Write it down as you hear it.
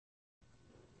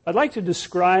I'd like to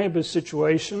describe a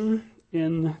situation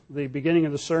in the beginning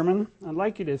of the sermon. I'd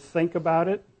like you to think about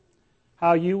it,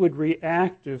 how you would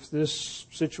react if this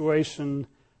situation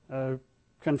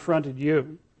confronted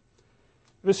you.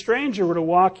 If a stranger were to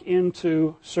walk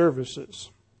into services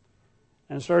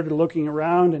and started looking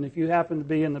around, and if you happened to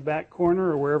be in the back corner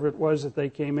or wherever it was that they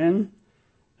came in,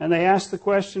 and they asked the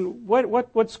question,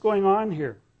 what's going on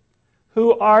here?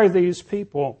 Who are these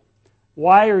people?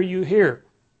 Why are you here?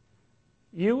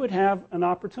 You would have an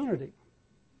opportunity.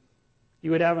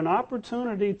 You would have an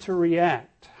opportunity to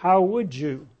react. How would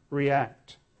you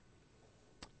react?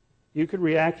 You could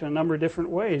react in a number of different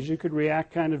ways. You could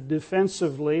react kind of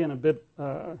defensively and a bit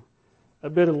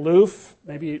aloof,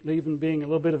 maybe even being a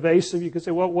little bit evasive. You could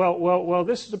say, well,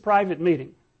 this is a private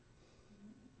meeting.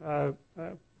 Can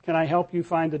I help you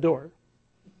find a door?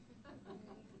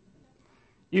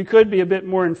 You could be a bit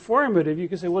more informative. You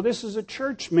could say, well, this is a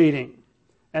church meeting.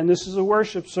 And this is a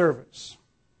worship service.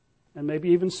 And maybe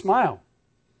even smile.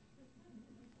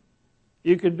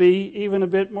 You could be even a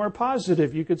bit more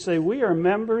positive. You could say, we are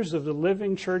members of the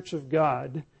living church of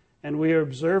God, and we are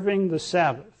observing the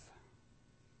Sabbath.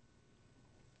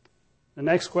 The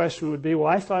next question would be,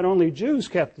 well, I thought only Jews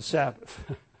kept the Sabbath.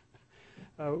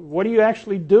 What are you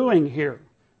actually doing here?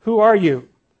 Who are you?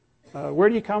 Where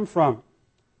do you come from?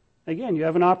 Again, you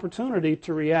have an opportunity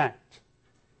to react.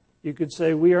 You could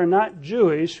say, we are not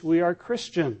Jewish, we are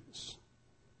Christians.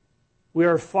 We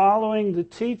are following the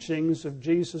teachings of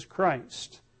Jesus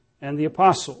Christ and the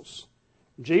apostles.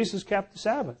 Jesus kept the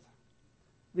Sabbath.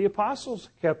 The apostles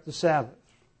kept the Sabbath.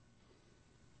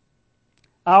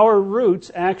 Our roots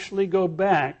actually go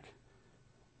back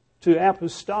to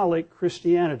apostolic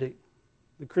Christianity,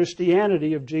 the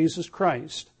Christianity of Jesus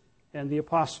Christ and the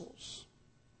apostles.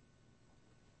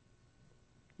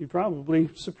 You probably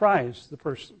surprise the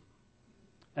person.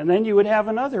 And then you would have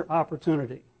another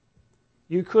opportunity.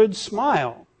 You could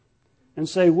smile and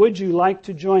say, would you like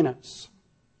to join us?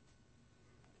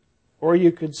 Or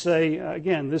you could say,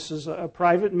 again, this is a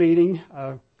private meeting.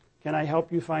 Can I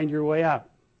help you find your way out?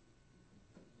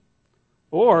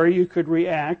 Or you could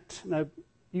react. Now,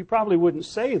 you probably wouldn't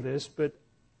say this, but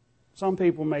some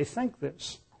people may think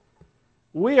this.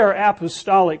 We are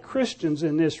apostolic Christians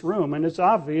in this room, and it's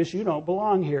obvious you don't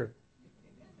belong here.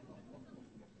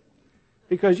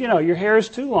 Because, your hair is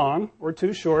too long or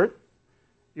too short.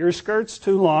 Your skirt's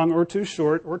too long or too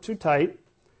short or too tight.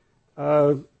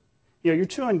 You're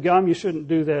chewing gum. You shouldn't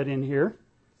do that in here.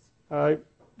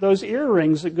 Those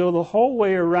earrings that go the whole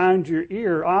way around your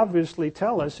ear obviously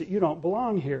tell us that you don't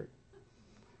belong here.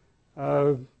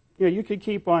 You could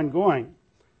keep on going.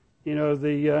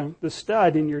 The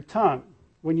stud in your tongue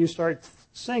when you start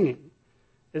singing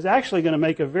is actually going to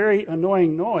make a very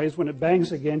annoying noise when it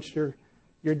bangs against your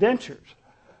dentures.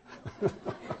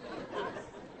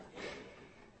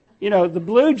 The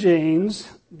blue jeans,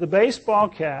 the baseball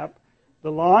cap,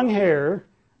 the long hair,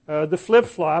 the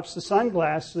flip-flops, the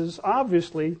sunglasses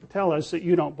obviously tell us that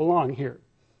you don't belong here.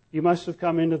 You must have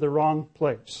come into the wrong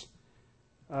place.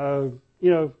 And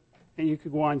you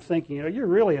could go on thinking, you're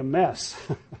really a mess.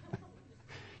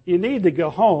 You need to go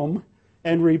home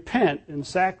and repent in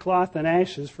sackcloth and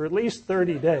ashes for at least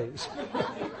 30 days.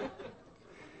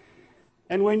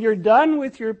 And when you're done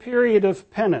with your period of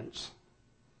penance,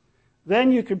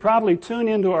 then you could probably tune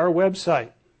into our website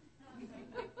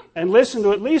and listen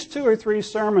to at least 2 or 3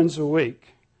 sermons a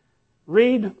week.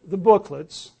 Read the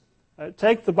booklets.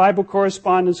 Take the Bible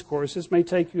correspondence course. This may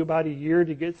take you about a year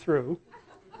to get through.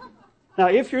 Now,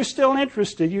 if you're still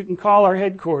interested, you can call our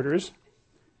headquarters,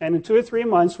 and in 2 or 3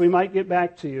 months we might get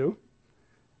back to you.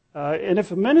 And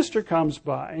if a minister comes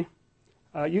by,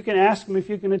 you can ask him if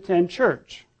you can attend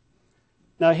church.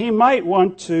 Now, he might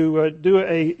want to do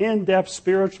an in-depth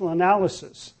spiritual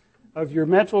analysis of your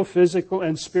mental, physical,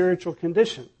 and spiritual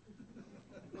condition.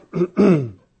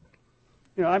 I'm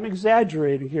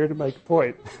exaggerating here to make a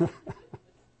point.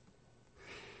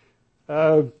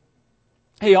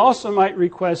 He also might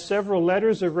request several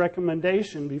letters of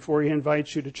recommendation before he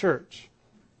invites you to church,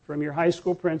 from your high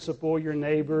school principal, your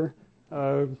neighbor,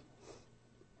 your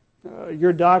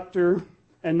doctor,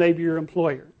 and maybe your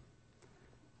employer.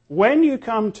 When you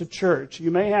come to church,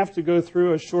 you may have to go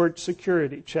through a short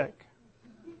security check.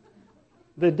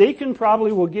 The deacon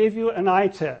probably will give you an eye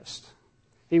test.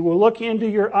 He will look into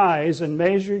your eyes and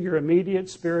measure your immediate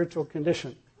spiritual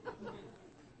condition.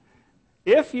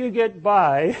 If you get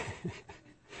by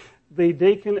the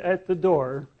deacon at the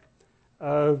door,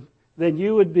 then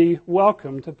you would be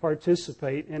welcome to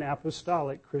participate in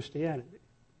apostolic Christianity.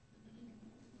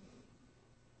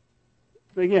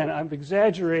 Again, I've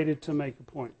exaggerated to make a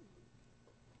point.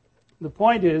 The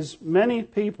point is, many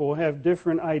people have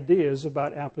different ideas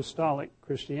about apostolic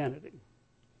Christianity.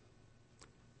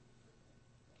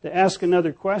 To ask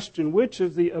another question, which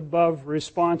of the above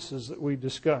responses that we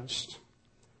discussed,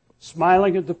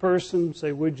 smiling at the person,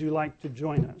 say, would you like to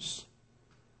join us?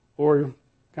 Or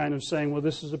kind of saying, well,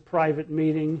 this is a private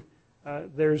meeting,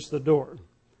 there's the door.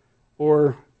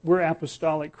 Or we're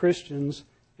apostolic Christians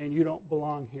and you don't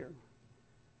belong here.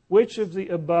 Which of the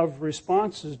above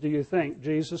responses do you think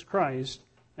Jesus Christ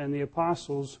and the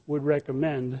apostles would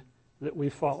recommend that we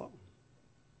follow?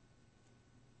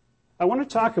 I want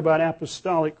to talk about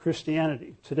apostolic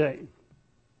Christianity today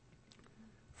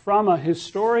from a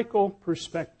historical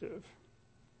perspective.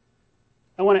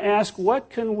 I want to ask, what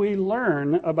can we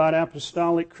learn about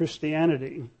apostolic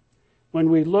Christianity when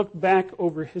we look back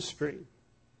over history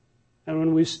and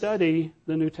when we study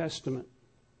the New Testament?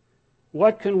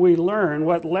 What can we learn?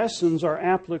 What lessons are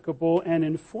applicable and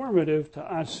informative to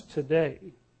us today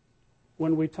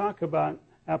when we talk about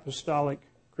apostolic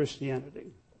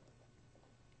Christianity?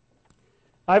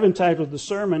 I've entitled the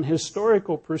sermon,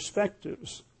 Historical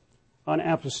Perspectives on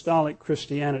Apostolic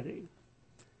Christianity.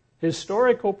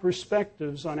 Historical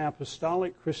Perspectives on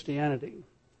Apostolic Christianity.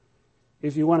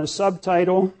 If you want a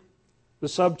subtitle, the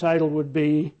subtitle would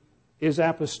be, Is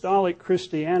Apostolic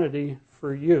Christianity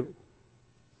for You?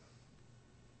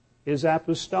 Is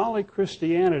Apostolic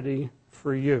Christianity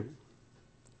for you?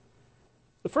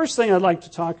 The first thing I'd like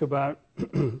to talk about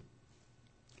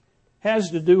has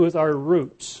to do with our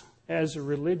roots as a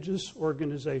religious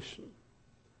organization.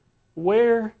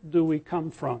 Where do we come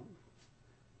from?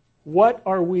 What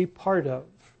are we part of?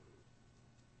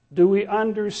 Do we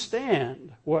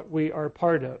understand what we are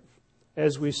part of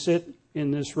as we sit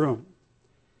in this room?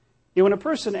 You know, when a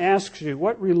person asks you,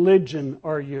 what religion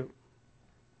are you?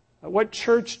 What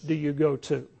church do you go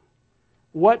to?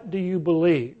 What do you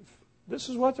believe? This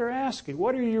is what they're asking.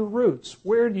 What are your roots?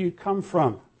 Where do you come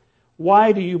from?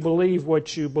 Why do you believe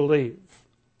what you believe?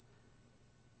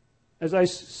 As I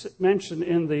mentioned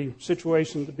in the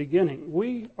situation at the beginning,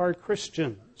 we are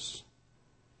Christians.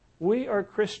 We are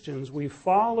Christians. We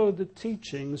follow the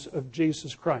teachings of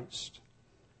Jesus Christ.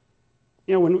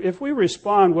 You know, if we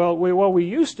respond, we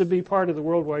used to be part of the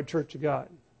Worldwide Church of God.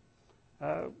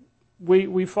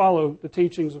 We follow the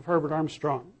teachings of Herbert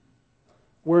Armstrong.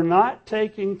 We're not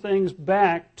taking things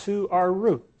back to our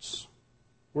roots.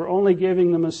 We're only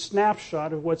giving them a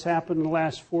snapshot of what's happened in the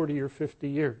last 40 or 50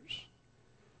 years.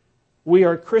 We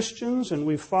are Christians and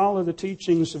we follow the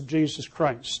teachings of Jesus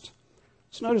Christ.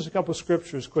 Let's notice a couple of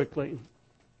scriptures quickly.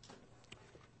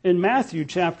 In Matthew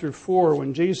chapter 4,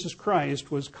 when Jesus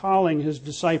Christ was calling his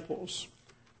disciples,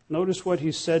 notice what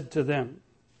he said to them.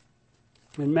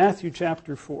 In Matthew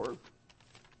chapter 4.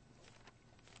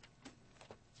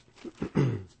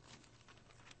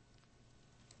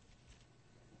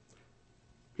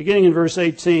 Beginning in verse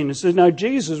 18, it says, Now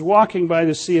Jesus, walking by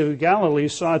the Sea of Galilee,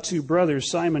 saw two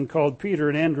brothers, Simon called Peter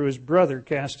and Andrew his brother,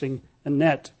 casting a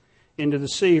net into the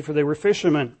sea, for they were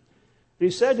fishermen.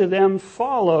 He said to them,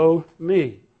 Follow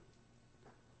me.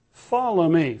 Follow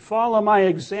me. Follow my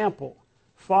example.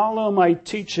 Follow my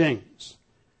teachings.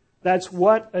 That's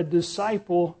what a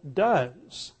disciple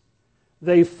does.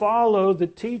 They follow the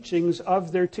teachings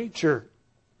of their teacher.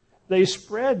 They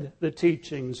spread the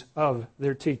teachings of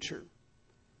their teacher.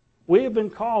 We have been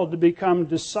called to become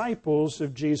disciples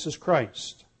of Jesus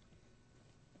Christ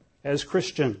as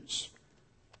Christians.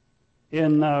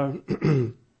 In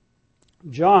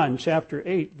John chapter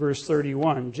 8, verse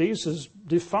 31, Jesus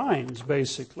defines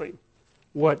basically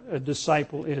what a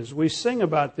disciple is. We sing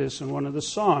about this in one of the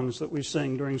songs that we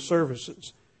sing during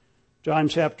services. John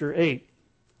chapter 8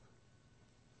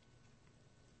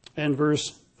 and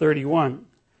verse 31.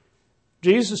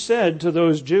 Jesus said to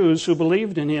those Jews who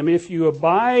believed in him, If you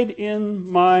abide in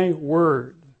my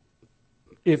word,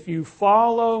 if you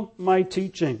follow my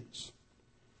teachings,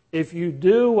 if you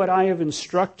do what I have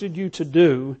instructed you to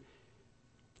do,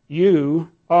 you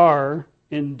are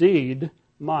indeed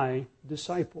my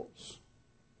disciples.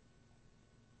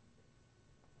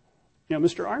 You know,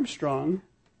 Mr. Armstrong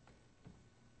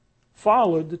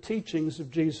followed the teachings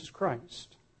of Jesus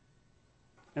Christ.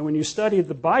 And when you study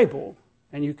the Bible,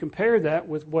 and you compare that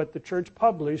with what the church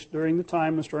published during the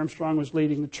time Mr. Armstrong was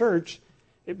leading the church,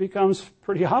 it becomes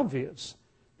pretty obvious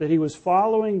that he was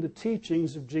following the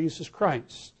teachings of Jesus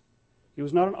Christ. He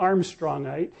was not an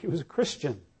Armstrongite, he was a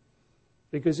Christian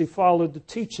because he followed the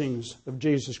teachings of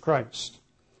Jesus Christ.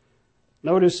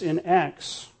 Notice in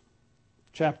Acts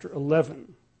chapter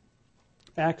 11.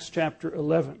 Acts chapter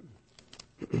 11.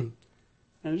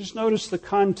 And just notice the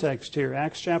context here.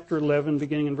 Acts chapter 11,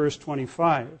 beginning in verse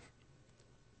 25.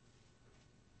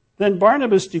 Then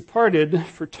Barnabas departed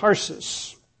for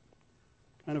Tarsus,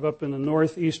 kind of up in the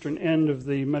northeastern end of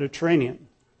the Mediterranean.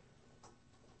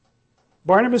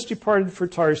 Barnabas departed for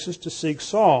Tarsus to seek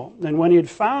Saul, and when he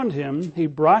had found him, he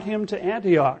brought him to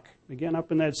Antioch, again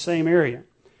up in that same area.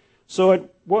 So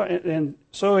it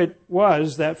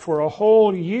was that for a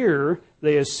whole year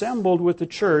they assembled with the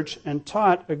church and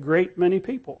taught a great many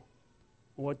people.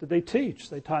 What did they teach?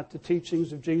 They taught the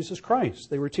teachings of Jesus Christ.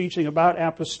 They were teaching about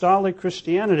apostolic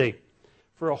Christianity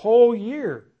for a whole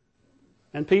year.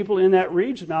 And people in that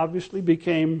region obviously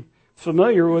became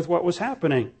familiar with what was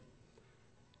happening.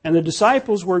 And the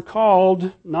disciples were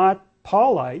called not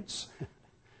Paulites,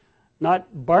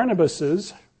 not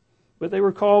Barnabases, but they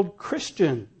were called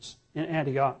Christians in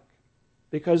Antioch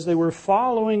because they were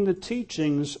following the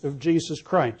teachings of Jesus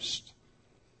Christ.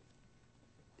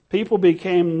 People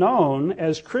became known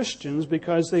as Christians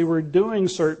because they were doing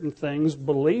certain things,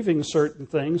 believing certain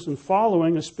things, and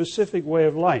following a specific way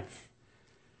of life.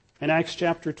 In Acts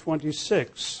chapter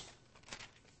 26,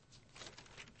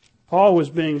 Paul was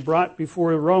being brought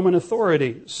before Roman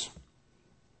authorities.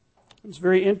 It's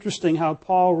very interesting how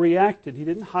Paul reacted. He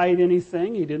didn't hide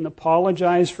anything. He didn't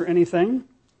apologize for anything.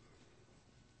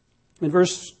 In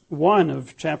verse 1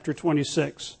 of chapter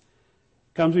 26,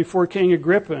 comes before King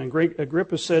Agrippa, and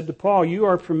Agrippa said to Paul, "You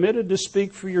are permitted to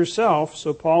speak for yourself."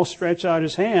 So Paul stretched out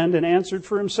his hand and answered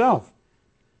for himself.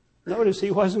 Notice he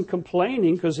wasn't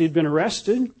complaining because he'd been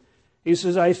arrested. He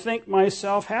says, "I think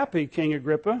myself happy, King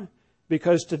Agrippa,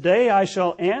 because today I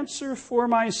shall answer for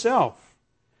myself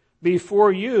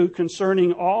before you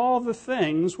concerning all the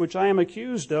things which I am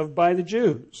accused of by the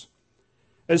Jews,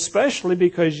 especially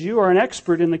because you are an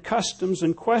expert in the customs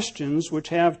and questions which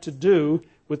have to do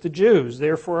with the Jews.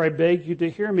 Therefore, I beg you to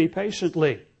hear me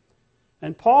patiently."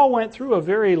 And Paul went through a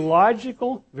very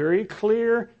logical, very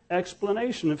clear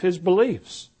explanation of his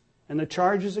beliefs and the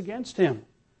charges against him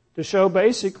to show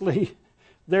basically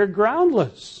they're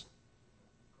groundless.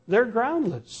 They're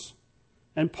groundless.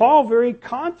 And Paul very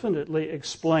confidently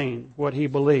explained what he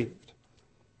believed.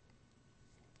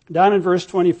 Down in verse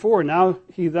 24, now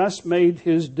he thus made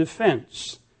his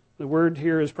defense. The word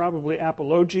here is probably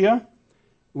apologia,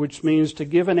 which means to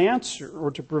give an answer or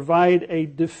to provide a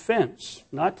defense,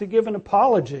 not to give an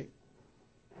apology,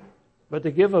 but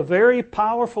to give a very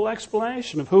powerful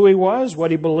explanation of who he was, what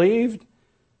he believed,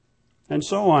 and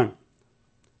so on.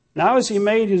 Now as he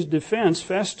made his defense,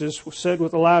 Festus said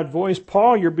with a loud voice,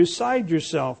 "Paul, you're beside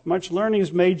yourself. Much learning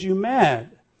has made you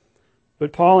mad."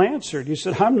 But Paul answered, he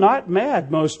said, "I'm not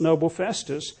mad, most noble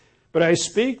Festus, but I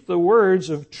speak the words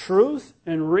of truth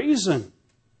and reason.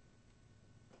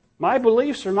 My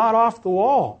beliefs are not off the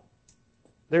wall.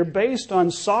 They're based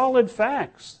on solid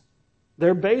facts.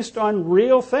 They're based on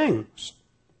real things.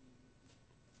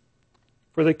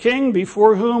 For the king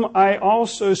before whom I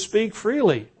also speak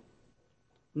freely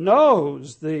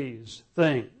knows these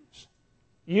things.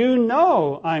 You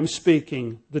know I'm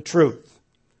speaking the truth.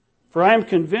 For I am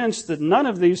convinced that none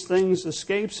of these things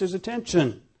escapes his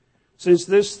attention, since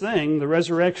this thing, the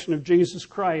resurrection of Jesus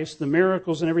Christ, the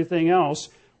miracles and everything else,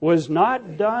 was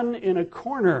not done in a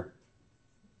corner.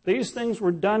 These things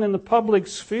were done in the public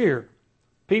sphere.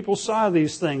 People saw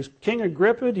these things. King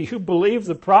Agrippa, do you believe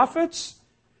the prophets?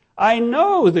 I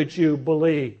know that you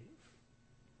believe.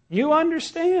 You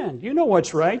understand. You know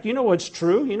what's right. You know what's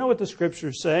true. You know what the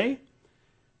Scriptures say."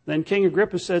 Then King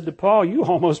Agrippa said to Paul, "You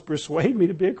almost persuade me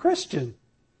to be a Christian."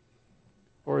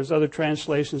 Or as other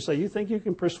translations say, "You think you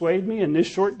can persuade me in this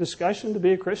short discussion to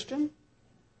be a Christian?"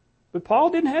 But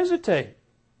Paul didn't hesitate.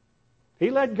 He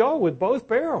let go with both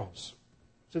barrels.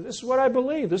 So this is what I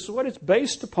believe. This is what it's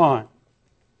based upon.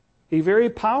 He very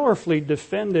powerfully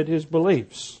defended his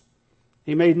beliefs.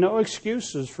 He made no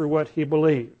excuses for what he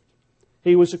believed.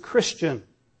 He was a Christian.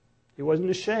 He wasn't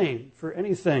ashamed for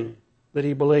anything that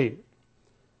he believed.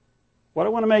 What I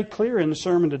want to make clear in the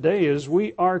sermon today is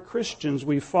we are Christians.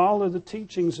 We follow the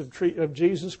teachings of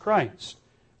Jesus Christ.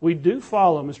 We do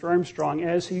follow Mr. Armstrong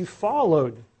as he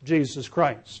followed Jesus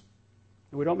Christ.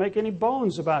 And we don't make any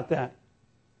bones about that.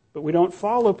 But we don't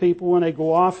follow people when they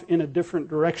go off in a different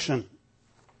direction.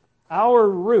 Our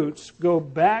roots go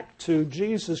back to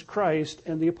Jesus Christ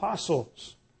and the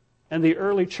apostles and the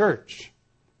early church.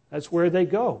 That's where they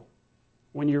go.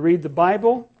 When you read the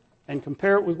Bible and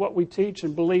compare it with what we teach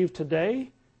and believe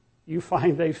today, you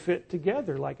find they fit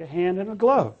together like a hand and a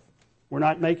glove. We're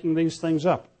not making these things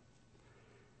up.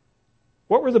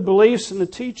 What were the beliefs and the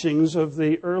teachings of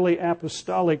the early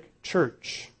apostolic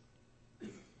church?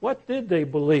 What did they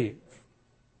believe?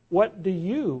 What do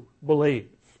you believe?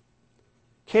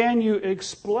 Can you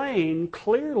explain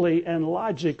clearly and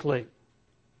logically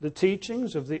the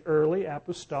teachings of the early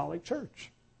apostolic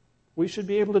church? we should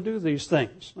be able to do these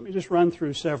things. Let me just run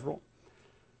through several.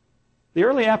 The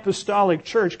early apostolic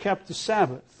church kept the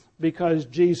Sabbath because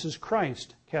Jesus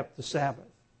Christ kept the Sabbath.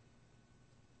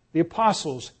 The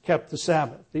apostles kept the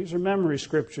Sabbath. These are memory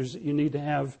scriptures that you need to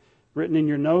have written in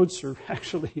your notes or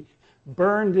actually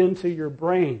burned into your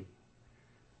brain.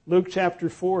 Luke chapter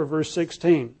 4, verse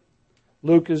 16.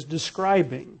 Luke is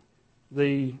describing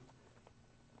the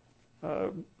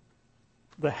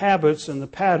habits and the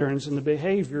patterns and the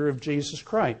behavior of Jesus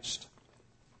Christ.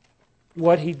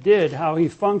 What he did, how he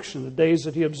functioned, the days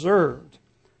that he observed.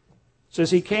 It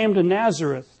says he came to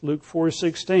Nazareth, Luke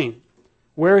 4:16,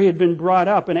 where he had been brought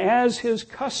up, and as his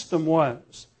custom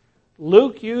was.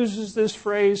 Luke uses this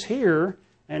phrase here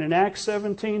and in Acts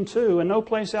 17:2 and no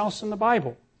place else in the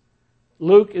Bible.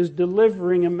 Luke is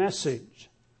delivering a message.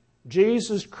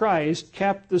 Jesus Christ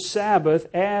kept the Sabbath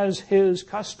as his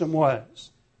custom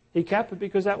was. He kept it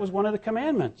because that was one of the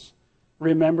commandments.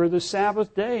 Remember the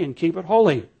Sabbath day and keep it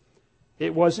holy.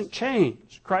 It wasn't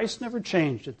changed. Christ never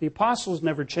changed it. The apostles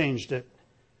never changed it.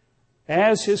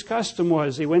 As his custom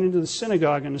was, he went into the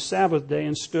synagogue on the Sabbath day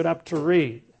and stood up to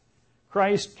read.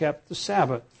 Christ kept the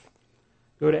Sabbath.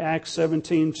 Go to Acts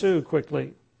 17:2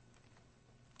 quickly.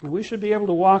 And we should be able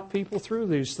to walk people through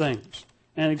these things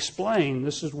and explain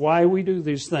this is why we do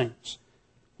these things.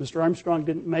 Mr. Armstrong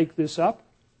didn't make this up.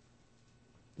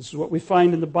 This is what we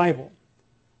find in the Bible.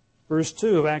 Verse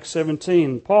 2 of Acts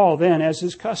 17. Paul then, as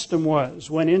his custom was,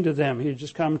 went into them. He had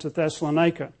just come to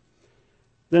Thessalonica.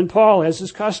 Then Paul, as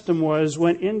his custom was,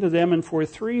 went into them and for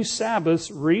 3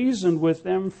 Sabbaths reasoned with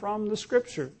them from the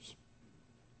Scriptures.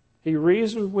 He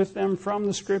reasoned with them from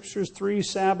the Scriptures 3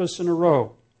 Sabbaths in a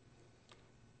row.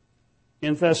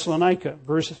 In Thessalonica,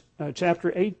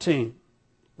 chapter 18,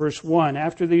 verse 1.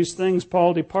 After these things,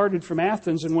 Paul departed from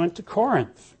Athens and went to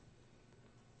Corinth.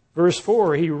 Verse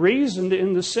 4, he reasoned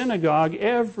in the synagogue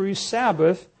every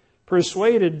Sabbath,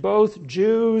 persuaded both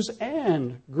Jews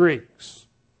and Greeks.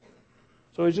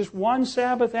 So it's just one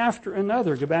Sabbath after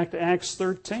another. Go back to Acts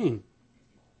 13,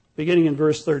 beginning in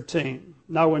verse 13.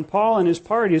 Now when Paul and his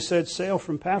party set sail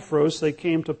from Paphos, they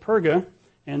came to Perga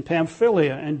and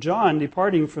Pamphylia, and John,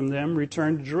 departing from them,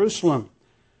 returned to Jerusalem.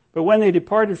 But when they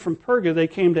departed from Perga, they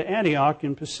came to Antioch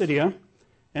in Pisidia,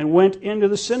 and went into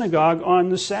the synagogue on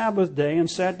the Sabbath day and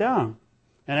sat down.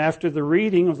 And after the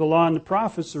reading of the law and the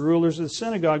prophets, the rulers of the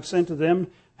synagogue said to them,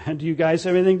 do you guys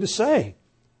have anything to say?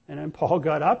 And then Paul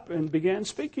got up and began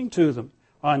speaking to them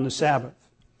on the Sabbath.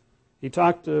 He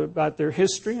talked about their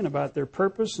history and about their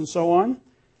purpose and so on.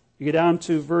 You get down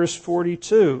to verse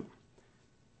 42.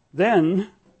 Then,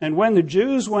 and when the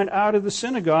Jews went out of the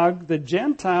synagogue, the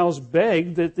Gentiles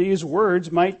begged that these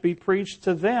words might be preached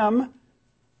to them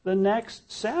the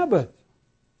next Sabbath.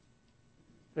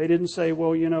 They didn't say,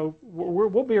 well,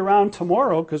 we'll be around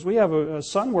tomorrow because we have a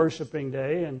sun worshiping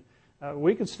day and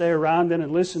we could stay around then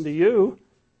and listen to you.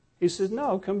 He said,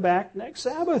 no, come back next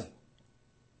Sabbath.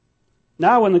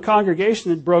 Now when the congregation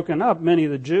had broken up, many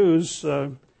of the Jews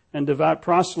and devout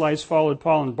proselytes followed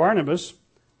Paul and Barnabas,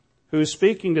 who,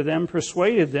 speaking to them,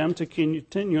 persuaded them to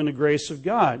continue in the grace of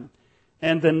God.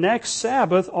 And the next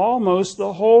Sabbath, almost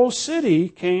the whole city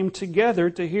came together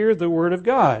to hear the word of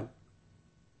God.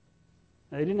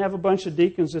 They didn't have a bunch of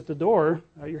deacons at the door.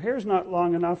 Your hair's not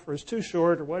long enough, or it's too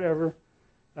short, or whatever.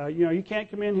 You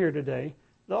can't come in here today.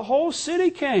 The whole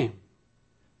city came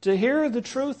to hear the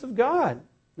truth of God.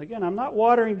 Again, I'm not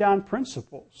watering down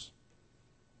principles,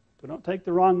 so don't take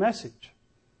the wrong message.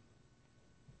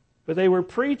 But they were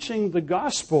preaching the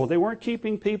gospel. They weren't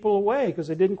keeping people away because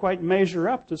they didn't quite measure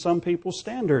up to some people's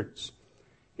standards.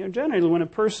 Generally, when a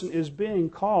person is being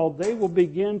called, they will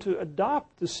begin to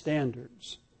adopt the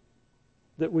standards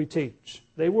that we teach.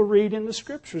 They will read in the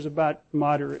Scriptures about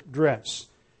moderate dress,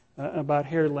 about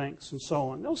hair lengths, and so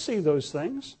on. They'll see those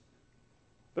things.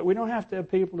 But we don't have to have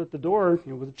people at the door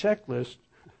with a checklist.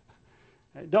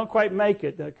 Don't quite make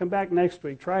it. Come back next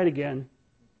week. Try it again.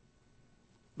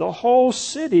 The whole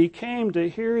city came to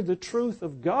hear the truth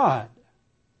of God.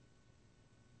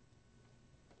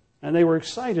 And they were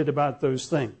excited about those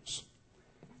things.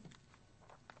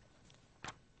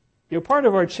 Part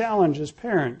of our challenge as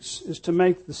parents is to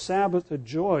make the Sabbath a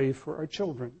joy for our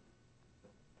children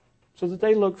so that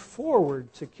they look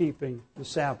forward to keeping the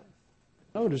Sabbath.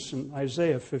 Notice in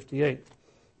Isaiah 58.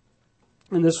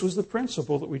 And this was the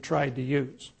principle that we tried to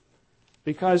use.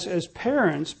 Because as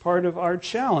parents, part of our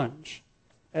challenge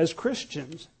as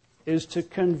Christians is to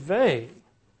convey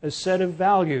a set of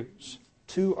values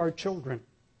to our children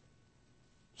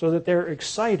so that they're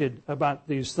excited about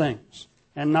these things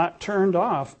and not turned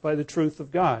off by the truth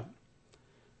of God.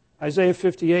 Isaiah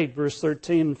 58, verse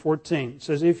 13 and 14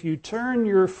 says, if you turn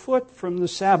your foot from the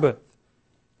Sabbath,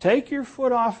 take your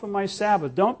foot off of my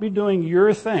Sabbath. Don't be doing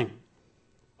your thing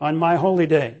on my holy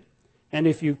day. And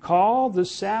if you call the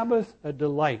Sabbath a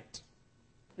delight.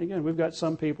 Again, we've got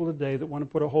some people today that want to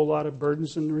put a whole lot of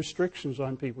burdens and restrictions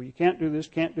on people. You can't do this,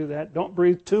 can't do that. Don't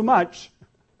breathe too much.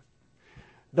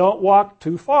 Don't walk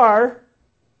too far.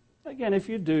 Again, if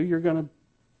you do, you're going to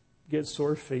get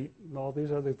sore feet and all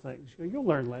these other things. You'll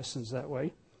learn lessons that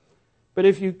way. But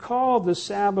if you call the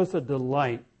Sabbath a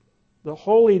delight, the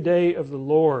holy day of the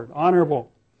Lord,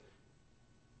 honorable,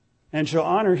 and shall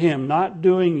honor Him, not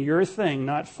doing your thing,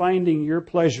 not finding your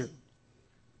pleasure.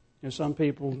 Some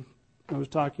people I was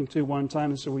talking to one time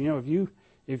and said, well,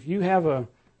 if you have a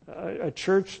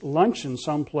church luncheon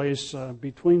someplace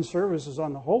between services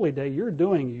on the holy day, you're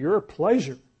doing your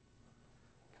pleasure.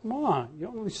 Come on, you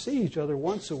only see each other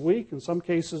once a week. In some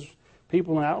cases,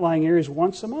 people in outlying areas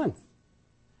once a month.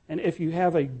 And if you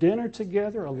have a dinner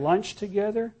together, a lunch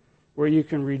together, where you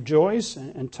can rejoice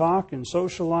and talk and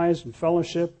socialize and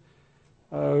fellowship,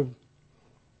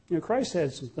 Christ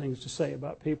had some things to say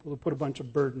about people who put a bunch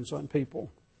of burdens on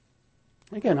people.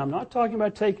 Again, I'm not talking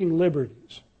about taking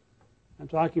liberties. I'm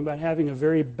talking about having a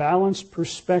very balanced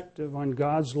perspective on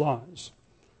God's laws.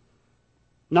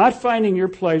 Not finding your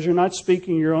pleasure, not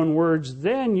speaking your own words,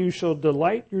 then you shall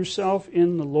delight yourself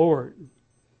in the Lord.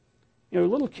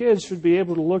 Little kids should be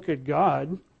able to look at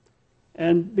God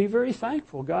and be very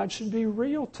thankful. God should be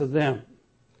real to them.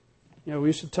 We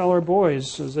used to tell our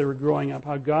boys as they were growing up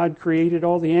how God created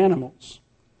all the animals.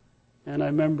 And I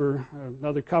remember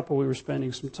another couple we were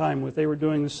spending some time with, they were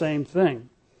doing the same thing.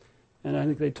 And I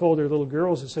think they told their little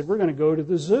girls, they said, we're going to go to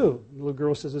the zoo. The little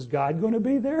girl says, is God going to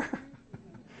be there?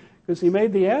 Because He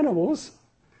made the animals.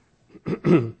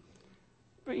 But,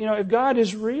 if God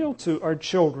is real to our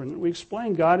children, we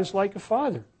explain God is like a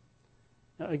father.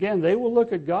 Now, again, they will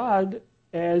look at God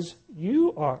as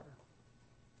you are.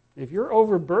 If you're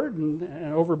overburdened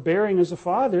and overbearing as a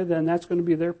father, then that's going to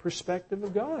be their perspective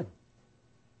of God.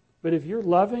 But if you're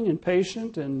loving and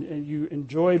patient and you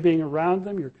enjoy being around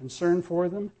them, you're concerned for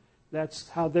them, that's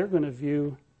how they're going to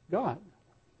view God.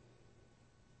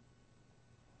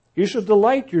 You shall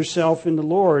delight yourself in the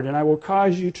Lord, and I will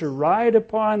cause you to ride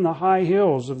upon the high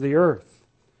hills of the earth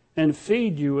and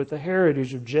feed you with the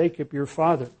heritage of Jacob your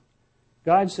father.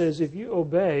 God says if you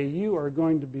obey, you are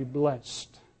going to be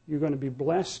blessed. You're going to be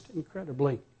blessed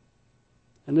incredibly.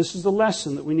 And this is the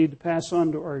lesson that we need to pass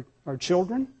on to our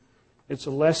children. It's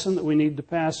a lesson that we need to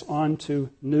pass on to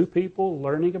new people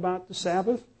learning about the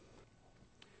Sabbath.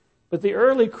 But the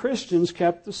early Christians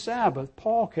kept the Sabbath.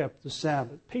 Paul kept the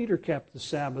Sabbath. Peter kept the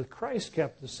Sabbath. Christ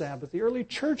kept the Sabbath. The early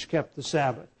church kept the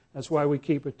Sabbath. That's why we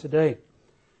keep it today.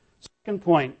 Second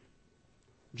point,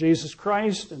 Jesus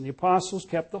Christ and the apostles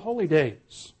kept the holy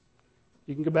days.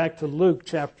 You can go back to Luke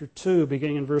chapter 2,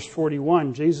 beginning in verse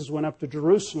 41. Jesus went up to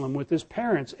Jerusalem with His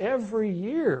parents every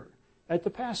year at the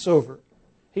Passover.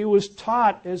 He was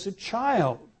taught as a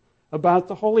child about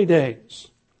the holy days.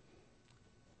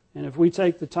 And if we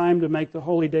take the time to make the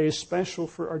holy days special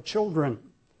for our children,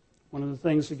 one of the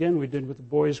things, again, we did with the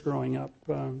boys growing up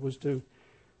was to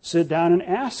sit down and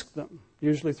ask them,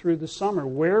 usually through the summer,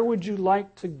 where would you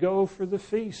like to go for the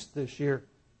feast this year?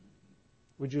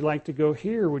 Would you like to go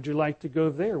here? Would you like to go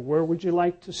there? Where would you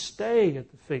like to stay at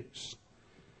the feast?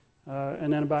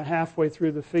 And then about halfway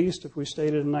through the feast, if we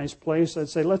stayed at a nice place, I'd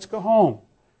say, let's go home.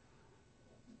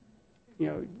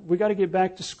 We got to get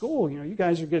back to school. You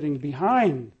guys are getting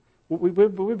behind. We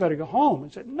better go home.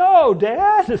 And said, no,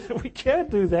 Dad, we can't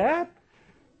do that.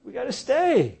 We got to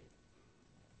stay.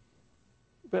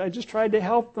 But I just tried to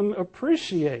help them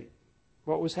appreciate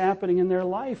what was happening in their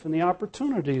life and the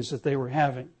opportunities that they were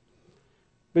having.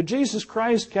 But Jesus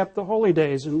Christ kept the holy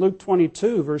days in Luke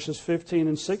 22, verses 15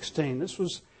 and 16. This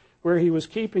was where He was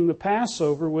keeping the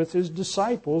Passover with His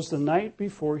disciples the night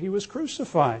before He was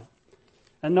crucified.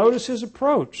 And notice His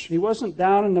approach. He wasn't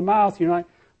down in the mouth,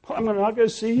 I'm not going to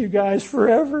see you guys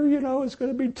forever, it's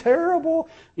going to be terrible.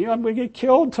 I'm going to get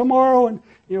killed tomorrow,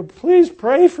 and, please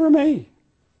pray for me.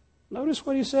 Notice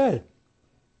what He said.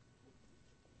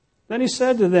 Then He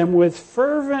said to them, with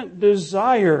fervent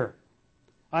desire,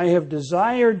 I have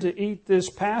desired to eat this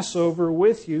Passover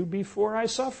with you before I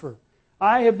suffer.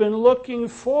 I have been looking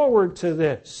forward to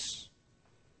this.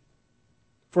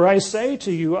 For I say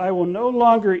to you, I will no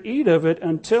longer eat of it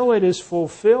until it is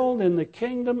fulfilled in the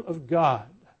kingdom of God.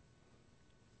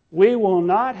 We will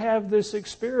not have this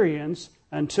experience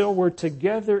until we're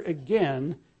together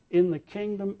again in the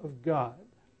kingdom of God.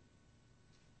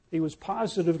 He was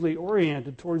positively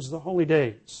oriented towards the holy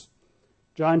days.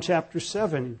 John chapter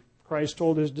 7, Christ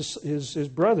told his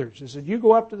brothers. He said, you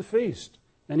go up to the feast.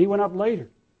 And he went up later.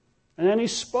 And then he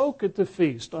spoke at the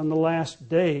feast on the last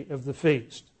day of the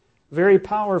feast, very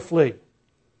powerfully.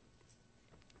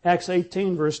 Acts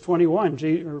 18, verse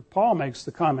 21, Paul makes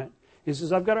the comment. He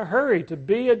says, I've got to hurry to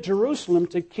be at Jerusalem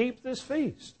to keep this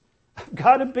feast. I've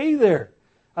got to be there.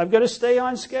 I've got to stay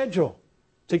on schedule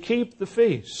to keep the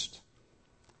feast.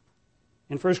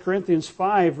 In 1 Corinthians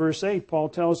 5, verse 8, Paul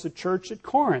tells the church at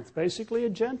Corinth, basically a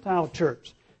Gentile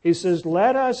church, he says,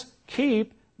 let us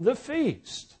keep the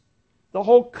feast. The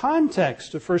whole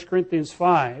context of 1 Corinthians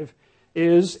 5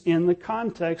 is in the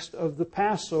context of the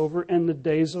Passover and the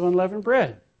days of unleavened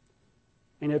bread.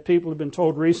 And yet people have been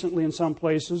told recently in some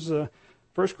places,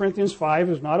 1 Corinthians 5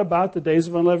 is not about the days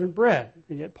of unleavened bread.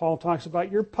 And yet Paul talks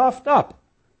about you're puffed up.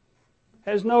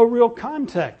 Has no real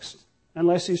context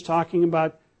unless he's talking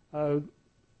about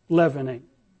leavening.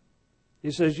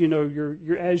 He says,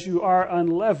 you're as you are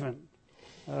unleavened.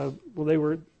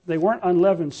 They weren't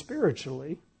unleavened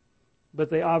spiritually, but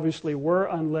they obviously were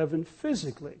unleavened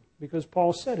physically, because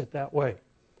Paul said it that way.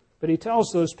 But he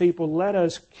tells those people, let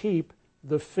us keep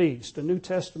the feast, a New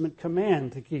Testament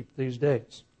command to keep these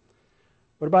days.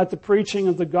 What about the preaching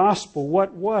of the gospel?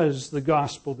 What was the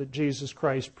gospel that Jesus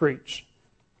Christ preached?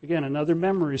 Again, another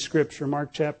memory scripture,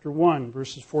 Mark chapter 1,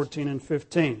 verses 14 and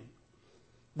 15.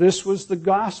 This was the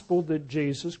gospel that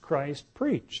Jesus Christ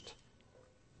preached.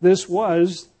 This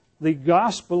was the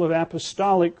gospel of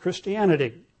apostolic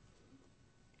Christianity.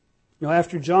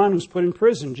 After John was put in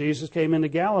prison, Jesus came into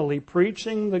Galilee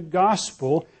preaching the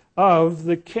gospel of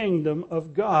the kingdom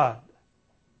of God,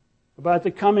 about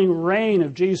the coming reign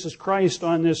of Jesus Christ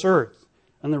on this earth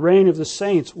and the reign of the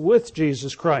saints with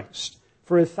Jesus Christ.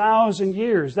 For 1,000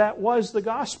 years, that was the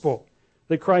gospel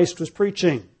that Christ was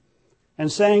preaching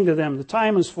and saying to them, the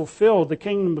time is fulfilled, the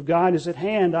kingdom of God is at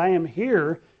hand, I am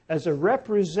here as a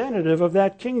representative of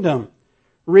that kingdom.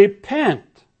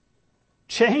 Repent.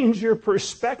 Change your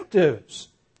perspectives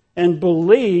and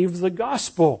believe the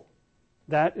gospel.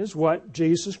 That is what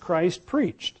Jesus Christ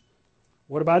preached.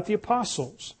 What about the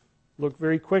apostles? Look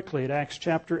very quickly at Acts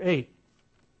chapter 8.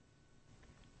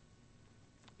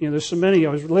 There's so many. I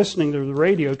was listening to the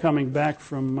radio coming back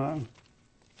from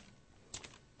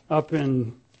up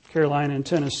in Carolina and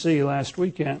Tennessee last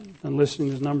weekend and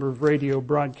listening to a number of radio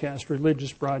broadcasts,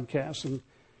 religious broadcasts. And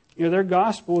their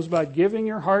gospel is about giving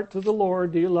your heart to the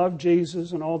Lord. Do you love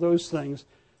Jesus? And all those things.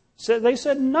 So they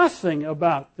said nothing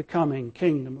about the coming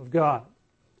kingdom of God.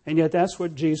 And yet that's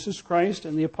what Jesus Christ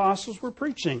and the apostles were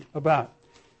preaching about.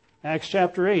 Acts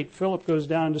chapter 8, Philip goes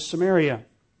down to Samaria.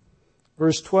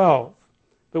 Verse 12.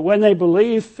 But when they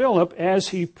believed Philip as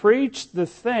he preached the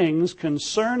things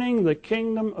concerning the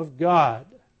kingdom of God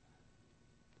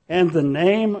and the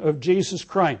name of Jesus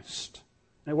Christ.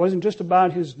 And it wasn't just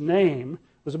about his name.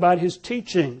 It was about his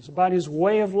teachings, about his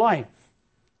way of life.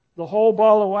 The whole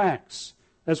ball of wax.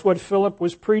 That's what Philip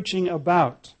was preaching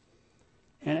about.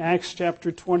 In Acts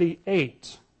chapter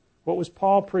 28, what was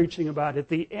Paul preaching about at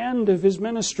the end of his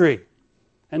ministry?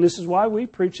 And this is why we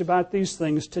preach about these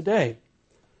things today.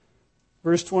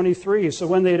 Verse 23, so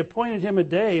when they had appointed him a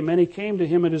day, many came to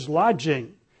him at his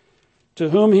lodging, to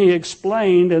whom he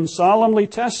explained and solemnly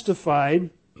testified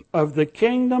of the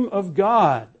kingdom of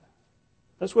God.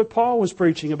 That's what Paul was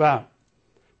preaching about.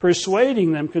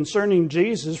 Persuading them concerning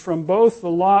Jesus from both the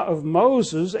law of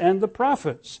Moses and the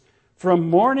prophets, from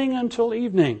morning until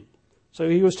evening. So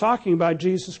he was talking about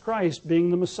Jesus Christ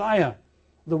being the Messiah,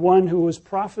 the one who was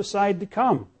prophesied to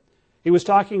come. He was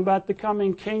talking about the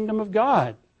coming kingdom of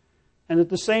God, and that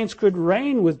the saints could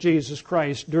reign with Jesus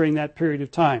Christ during that period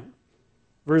of time.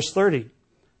 Verse 30,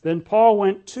 then Paul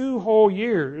went 2 whole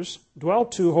years,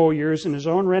 dwelt 2 whole years in his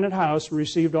own rented house, and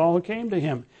received all who came to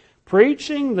him,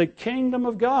 preaching the kingdom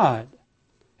of God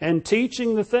and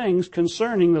teaching the things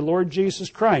concerning the Lord Jesus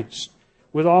Christ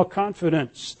with all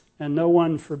confidence and no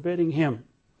one forbidding him.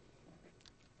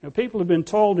 People have been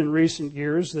told in recent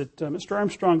years that Mr.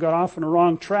 Armstrong got off on a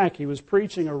wrong track. He was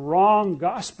preaching a wrong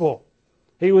gospel.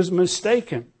 He was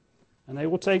mistaken. And they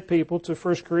will take people to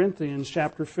 1 Corinthians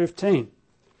chapter 15.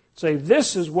 Say,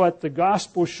 this is what the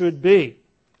gospel should be.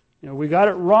 We got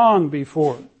it wrong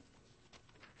before.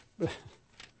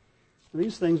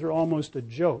 These things are almost a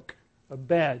joke, a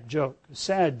bad joke, a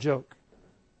sad joke,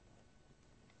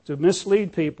 to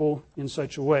mislead people in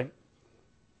such a way.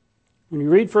 When you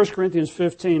read 1 Corinthians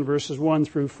 15, verses 1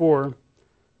 through 4,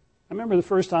 I remember the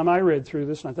first time I read through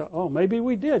this, and I thought, maybe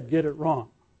we did get it wrong.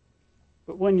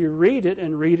 But when you read it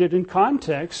and read it in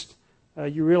context,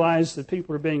 you realize that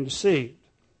people are being deceived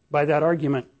by that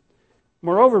argument.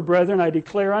 Moreover, brethren, I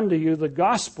declare unto you the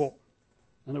gospel.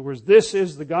 In other words, this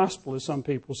is the gospel, as some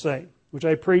people say. which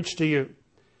I preached to you,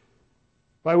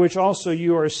 by which also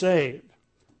you are saved.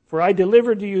 For I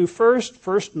delivered to you first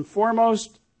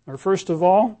of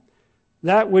all,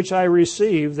 that which I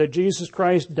received, that Jesus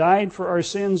Christ died for our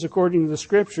sins according to the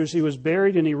Scriptures. He was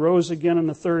buried and He rose again on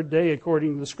the third day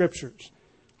according to the Scriptures.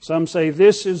 Some say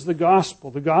this is the gospel.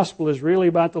 The gospel is really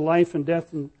about the life and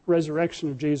death and resurrection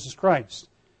of Jesus Christ.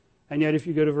 And yet if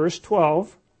you go to verse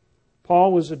 12,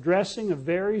 Paul was addressing a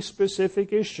very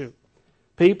specific issue.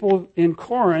 People in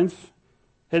Corinth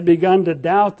had begun to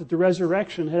doubt that the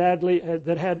resurrection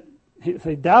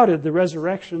they doubted the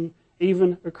resurrection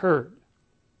even occurred.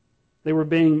 They were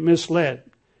being misled.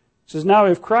 It says, now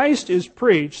if Christ is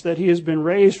preached that He has been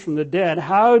raised from the dead,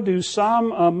 how do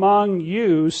some among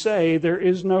you say there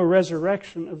is no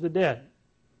resurrection of the dead?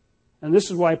 And this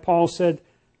is why Paul said,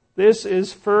 this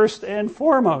is first and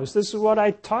foremost. This is what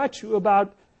I taught you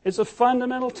about. It's a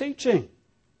fundamental teaching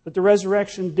that the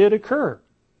resurrection did occur.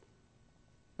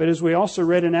 But as we also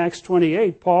read in Acts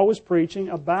 28, Paul was preaching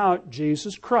about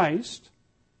Jesus Christ,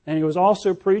 and he was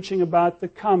also preaching about the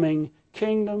coming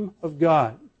kingdom of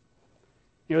God.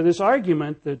 You know, this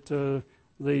argument that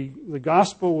the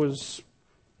gospel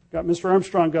Mr.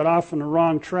 Armstrong got off on the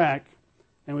wrong track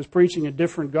and was preaching a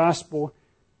different gospel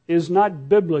is not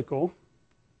biblical,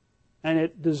 and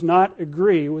it does not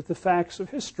agree with the facts of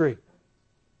history.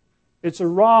 It's a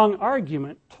wrong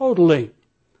argument, totally.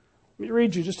 Let me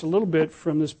read you just a little bit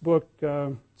from this book,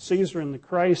 Caesar and the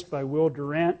Christ by Will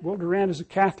Durant. Will Durant is a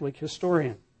Catholic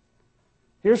historian.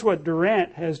 Here's what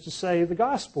Durant has to say the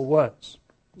gospel was.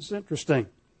 This is interesting.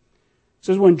 It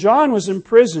says, when John was in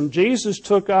prison, Jesus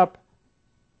took up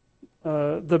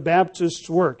the Baptist's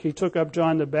work. He took up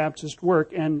John the Baptist's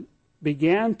work and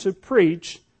began to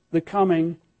preach the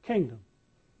coming kingdom.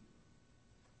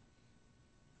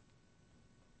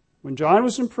 When John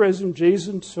was in prison,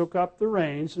 Jesus took up the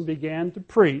reins and began to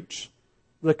preach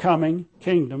the coming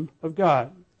kingdom of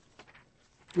God.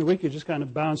 And we could just kind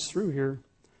of bounce through here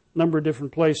a number of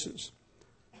different places.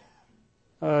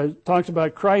 Talked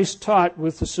about Christ taught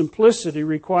with the simplicity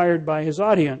required by His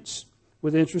audience,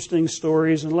 with interesting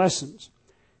stories and lessons.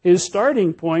 His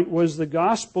starting point was the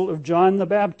gospel of John the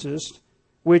Baptist,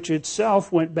 which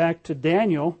itself went back to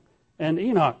Daniel and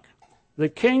Enoch. The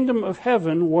kingdom of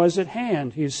heaven was at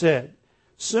hand, he said.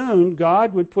 Soon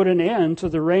God would put an end to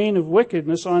the reign of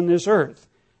wickedness on this earth,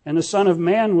 and the Son of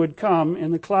Man would come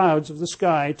in the clouds of the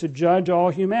sky to judge all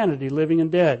humanity, living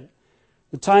and dead.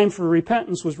 The time for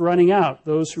repentance was running out.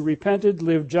 Those who repented,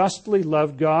 lived justly,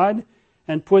 loved God,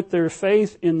 and put their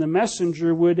faith in the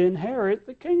messenger would inherit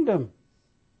the kingdom.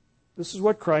 This is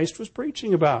what Christ was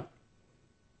preaching about.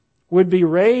 Would be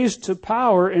raised to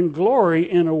power and glory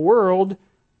in a world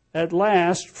at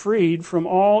last freed from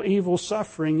all evil,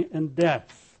 suffering, and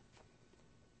death.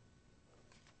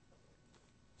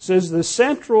 It says the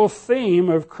central theme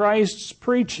of Christ's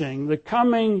preaching, the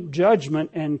coming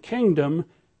judgment and kingdom,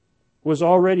 was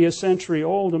already a century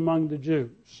old among the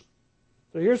Jews.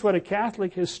 So here's what a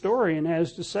Catholic historian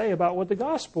has to say about what the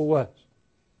gospel was.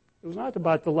 It was not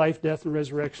about the life, death, and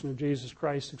resurrection of Jesus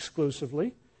Christ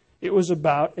exclusively. It was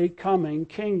about a coming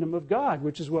kingdom of God,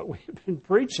 which is what we've been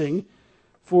preaching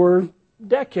for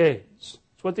decades.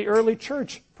 It's what the early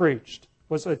church preached,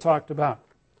 what I talked about.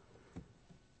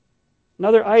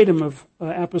 Another item of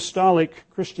apostolic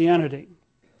Christianity.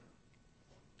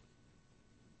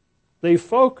 They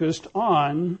focused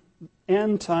on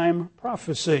end-time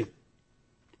prophecy.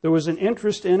 There was an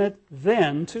interest in it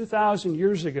then, 2,000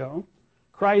 years ago.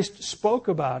 Christ spoke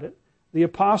about it. The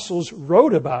apostles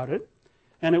wrote about it.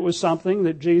 And it was something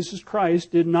that Jesus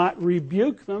Christ did not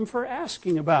rebuke them for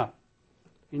asking about.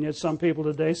 And yet some people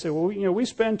today say, well, we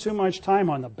spend too much time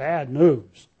on the bad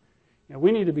news.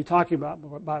 We need to be talking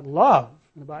about love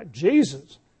and about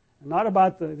Jesus and not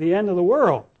about the end of the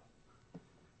world.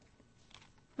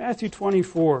 Matthew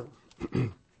 24. Now,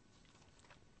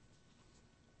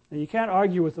 you can't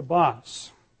argue with the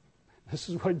boss. This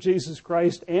is what Jesus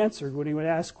Christ answered when He would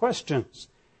ask questions.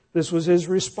 This was His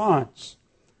response.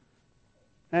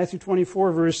 Matthew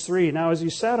 24, verse 3, now as He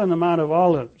sat on the Mount of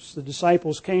Olives, the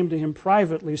disciples came to Him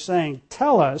privately, saying,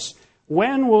 tell us,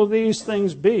 when will these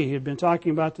things be? He had been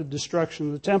talking about the destruction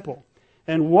of the temple.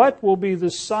 And what will be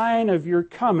the sign of your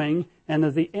coming and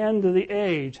of the end of the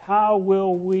age? How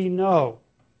will we know?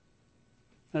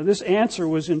 Now this answer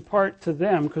was in part to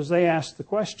them because they asked the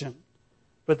question.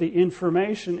 But the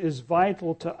information is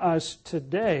vital to us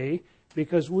today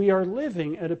because we are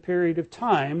living at a period of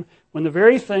time when the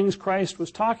very things Christ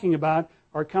was talking about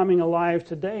are coming alive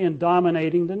today and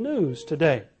dominating the news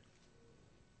today.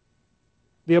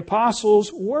 The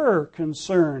apostles were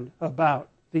concerned about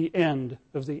the end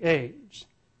of the age.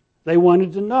 They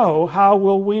wanted to know, how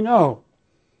will we know?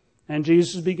 And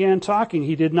Jesus began talking.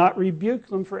 He did not rebuke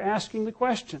them for asking the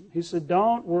question. He said,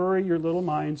 don't worry your little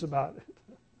minds about it.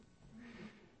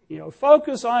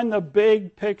 Focus on the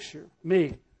big picture,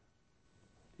 me.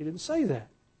 He didn't say that.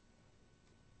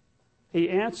 He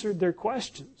answered their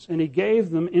questions, and he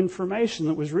gave them information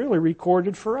that was really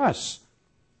recorded for us,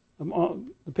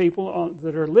 the people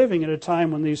that are living at a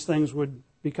time when these things would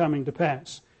be coming to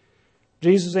pass.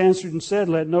 Jesus answered and said,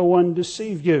 let no one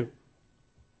deceive you.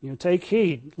 Take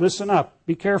heed, listen up,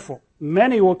 be careful.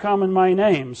 Many will come in my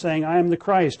name, saying, I am the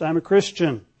Christ, I'm a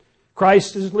Christian.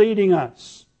 Christ is leading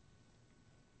us.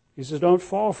 He says, don't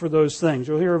fall for those things.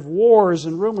 You'll hear of wars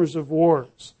and rumors of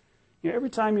wars. Every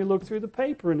time you look through the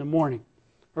paper in the morning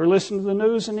or listen to the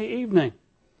news in the evening,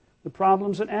 the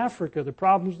problems in Africa, the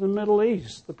problems in the Middle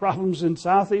East, the problems in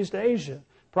Southeast Asia,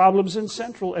 problems in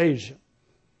Central Asia.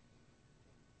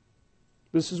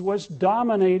 This is what's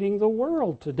dominating the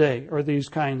world today, are these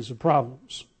kinds of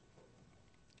problems.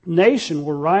 Nation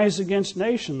will rise against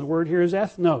nation. The word here is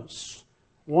ethnos.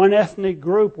 One ethnic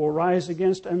group will rise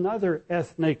against another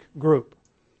ethnic group.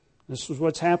 This is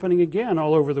what's happening again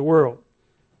all over the world.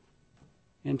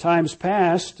 In times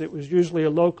past, it was usually a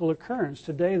local occurrence.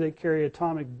 Today, they carry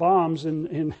atomic bombs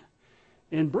in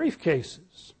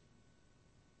briefcases.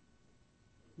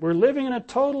 We're living in a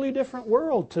totally different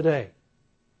world today.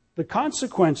 The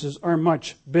consequences are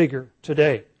much bigger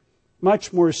today,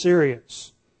 much more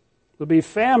serious. There'll be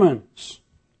famines.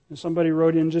 And somebody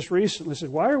wrote in just recently, said,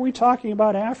 why are we talking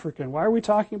about Africa? And why are we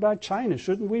talking about China?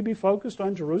 Shouldn't we be focused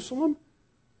on Jerusalem?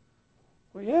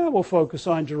 Well, yeah, we'll focus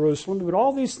on Jerusalem, but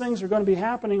all these things are going to be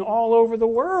happening all over the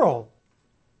world.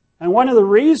 And one of the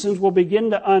reasons we'll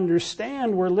begin to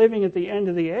understand we're living at the end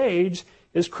of the age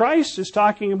is Christ is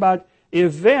talking about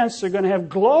events that are going to have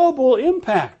global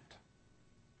impact.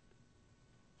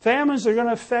 Famines are going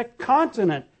to affect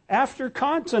continent after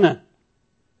continent.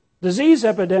 Disease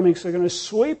epidemics are going to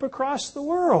sweep across the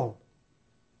world.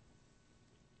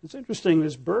 It's interesting,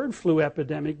 this bird flu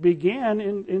epidemic began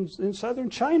in southern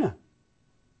China.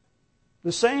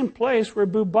 The same place where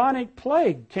bubonic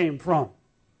plague came from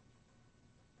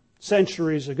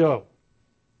centuries ago.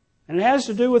 And it has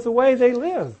to do with the way they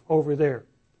live over there.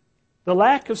 The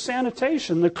lack of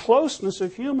sanitation, the closeness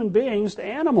of human beings to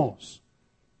animals.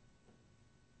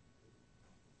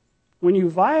 When you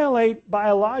violate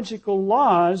biological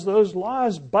laws, those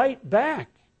laws bite back.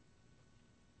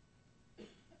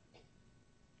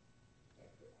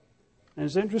 And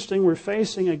it's interesting, we're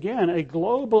facing again a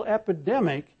global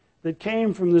epidemic that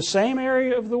came from the same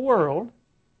area of the world,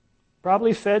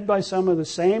 probably fed by some of the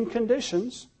same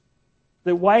conditions,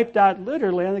 that wiped out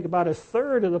literally, I think, about a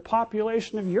third of the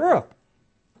population of Europe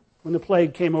when the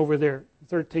plague came over there in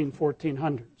the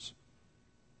 1400s.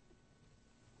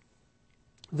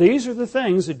 These are the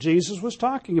things that Jesus was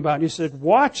talking about. He said,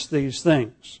 watch these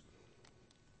things.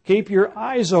 Keep your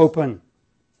eyes open.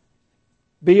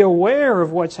 Be aware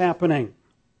of what's happening.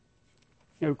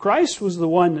 Christ was the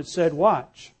one that said,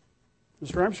 watch.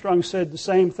 Mr. Armstrong said the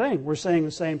same thing. We're saying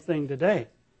the same thing today.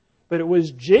 But it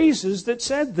was Jesus that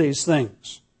said these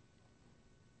things.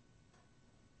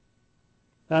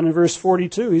 Down in verse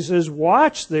 42, he says,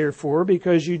 watch therefore,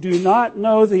 because you do not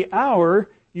know the hour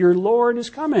your Lord is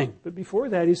coming. But before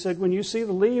that, he said, when you see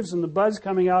the leaves and the buds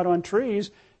coming out on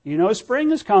trees, you know spring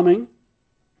is coming.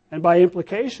 And by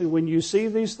implication, when you see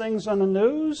these things on the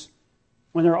news,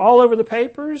 when they're all over the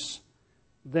papers,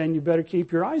 then you better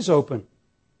keep your eyes open.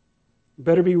 You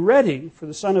better be ready, for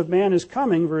the Son of Man is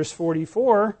coming, verse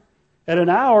 44, at an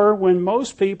hour when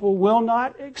most people will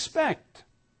not expect.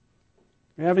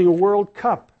 We're having a World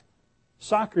Cup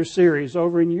soccer series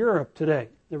over in Europe today.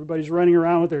 Everybody's running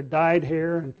around with their dyed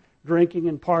hair and drinking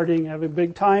and partying, having a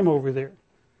big time over there.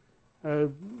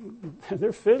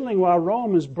 They're fiddling while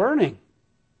Rome is burning.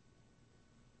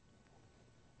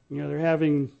 They're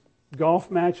having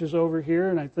golf matches over here,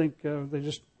 and I think they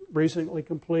just recently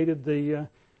completed the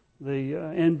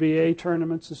NBA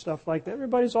tournaments and stuff like that.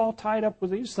 Everybody's all tied up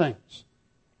with these things.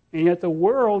 And yet the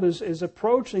world is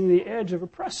approaching the edge of a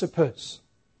precipice,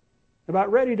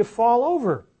 about ready to fall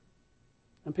over.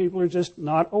 And people are just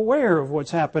not aware of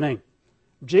what's happening.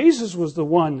 Jesus was the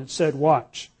one that said,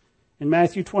 watch. In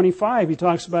Matthew 25, he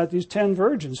talks about these 10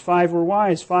 virgins. 5 were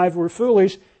wise, 5 were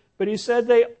foolish. But he said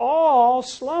they all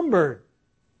slumbered.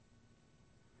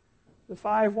 The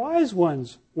 5 wise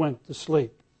ones went to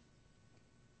sleep.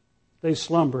 They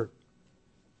slumbered.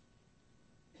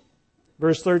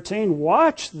 Verse 13,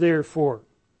 watch therefore,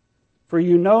 for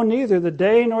you know neither the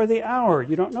day nor the hour.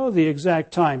 You don't know the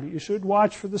exact time, but you should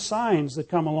watch for the signs that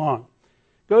come along.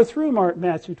 Go through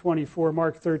Matthew 24,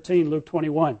 Mark 13, Luke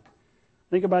 21.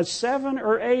 Think about 7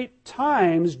 or 8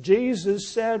 times Jesus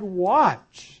said,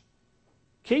 watch.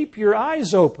 Keep your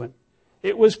eyes open.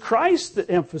 It was Christ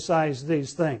that emphasized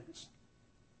these things.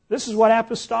 This is what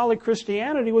apostolic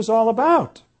Christianity was all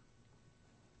about.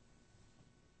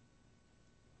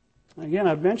 Again,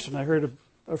 I've mentioned, I heard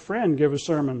a friend give a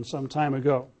sermon some time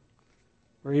ago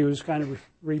where he was kind of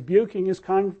rebuking his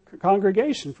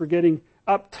congregation for getting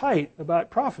uptight about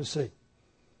prophecy.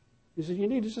 He said, you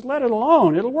need to just let it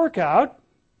alone. It'll work out.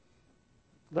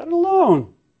 Let it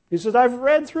alone. He said, I've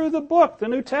read through the book, the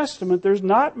New Testament. There's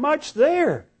not much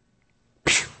there.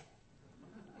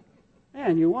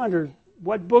 Man, you wonder,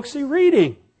 what book's he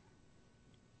reading?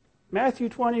 Matthew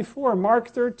 24, Mark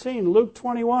 13, Luke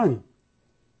 21.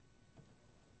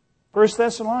 1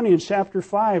 Thessalonians chapter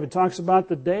 5, it talks about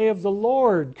the day of the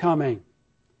Lord coming.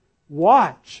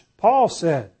 Watch, Paul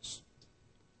says.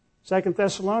 2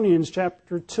 Thessalonians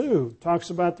chapter 2 talks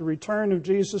about the return of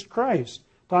Jesus Christ.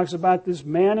 Talks about this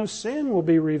man of sin will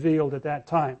be revealed at that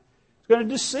time. It's going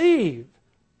to deceive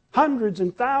hundreds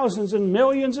and thousands and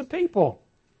millions of people.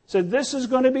 Said this is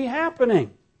going to be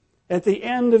happening at the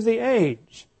end of the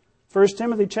age. 1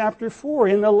 Timothy chapter 4,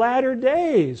 in the latter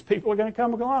days, people are going to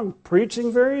come along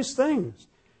preaching various things.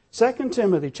 2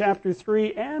 Timothy chapter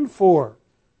 3 and 4,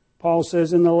 Paul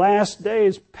says, in the last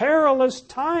days, perilous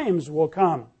times will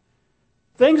come.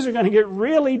 Things are going to get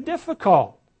really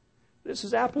difficult. This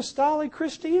is apostolic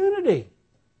Christianity.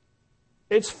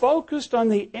 It's focused on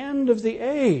the end of the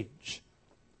age.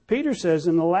 Peter says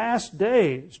in the last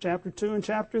days, chapter 2 and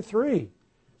chapter 3,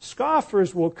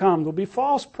 scoffers will come. There'll be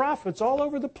false prophets all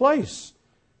over the place.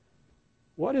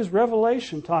 What does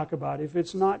Revelation talk about if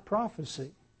it's not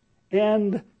prophecy?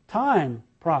 End time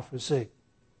prophecy.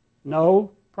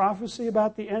 No prophecy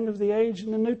about the end of the age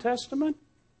in the New Testament?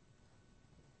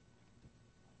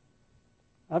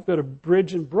 I've got a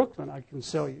bridge in Brooklyn I can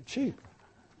sell you cheap.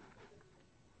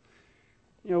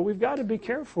 You know, we've got to be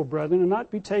careful, brethren, and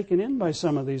not be taken in by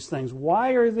some of these things.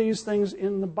 Why are these things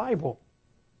in the Bible?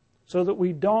 So that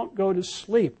we don't go to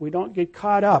sleep. We don't get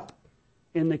caught up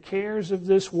in the cares of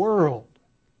this world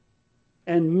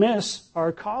and miss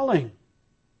our calling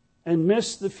and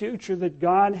miss the future that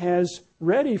God has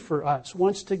ready for us,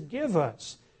 wants to give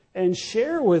us and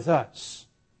share with us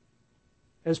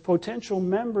as potential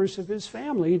members of His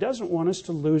family. He doesn't want us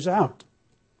to lose out.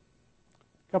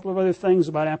 A couple of other things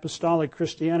about apostolic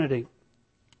Christianity.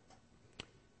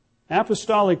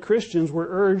 Apostolic Christians were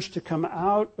urged to come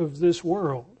out of this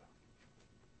world.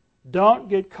 Don't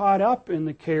get caught up in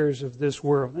the cares of this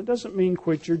world. That doesn't mean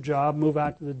quit your job, move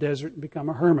out to the desert and become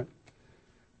a hermit,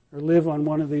 or live on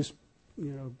one of these,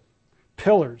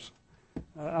 pillars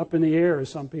up in the air, as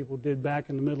some people did back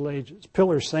in the Middle Ages.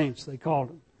 Pillar saints, they called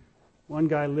them. One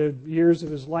guy lived years of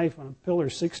his life on a pillar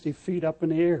 60 feet up in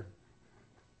the air.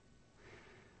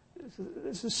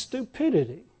 This is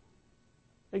stupidity.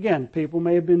 Again, people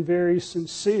may have been very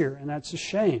sincere, and that's a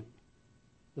shame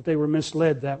that they were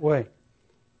misled that way.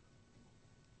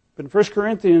 But in 2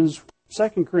 Corinthians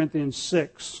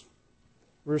 6,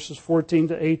 verses 14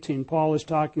 to 18, Paul is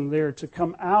talking there to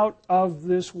come out of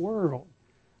this world.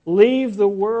 Leave the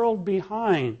world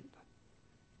behind.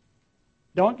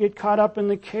 Don't get caught up in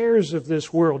the cares of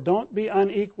this world. Don't be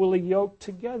unequally yoked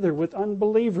together with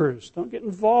unbelievers. Don't get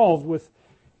involved with,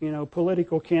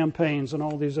 political campaigns and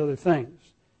all these other things.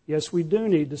 Yes, we do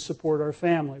need to support our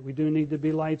family. We do need to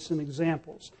be lights and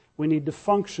examples. We need to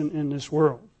function in this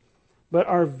world. But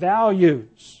our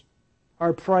values,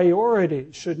 our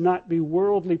priorities should not be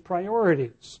worldly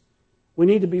priorities. We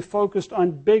need to be focused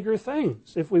on bigger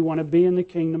things if we want to be in the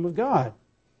kingdom of God.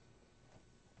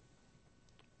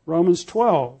 Romans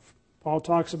 12, Paul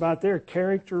talks about their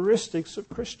characteristics of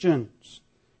Christians.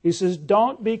 He says,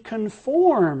 don't be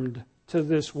conformed to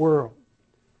this world,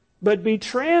 but be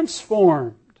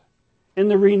transformed in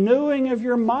the renewing of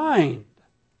your mind.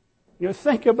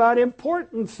 Think about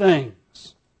important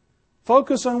things.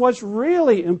 Focus on what's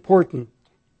really important.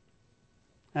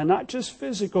 And not just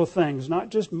physical things, not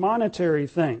just monetary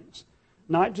things,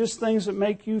 not just things that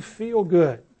make you feel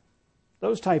good.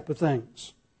 Those type of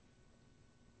things.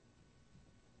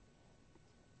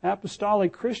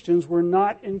 Apostolic Christians were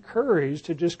not encouraged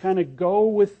to just kind of go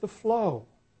with the flow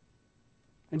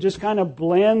and just kind of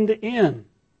blend in.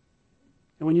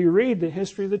 And when you read the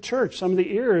history of the church, some of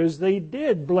the eras, they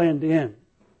did blend in.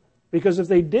 Because if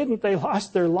they didn't, they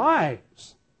lost their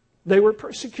lives. They were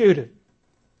persecuted.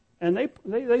 And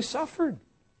they suffered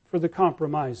for the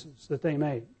compromises that they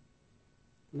made.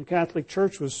 And the Catholic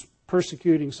Church was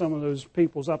persecuting some of those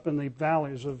peoples up in the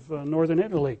valleys of northern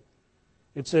Italy.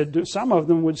 It said some of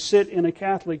them would sit in a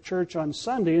Catholic church on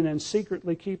Sunday and then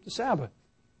secretly keep the Sabbath.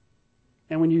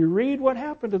 And when you read what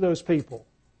happened to those people,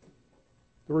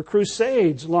 there were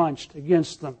crusades launched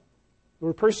against them. There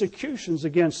were persecutions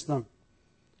against them.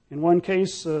 In one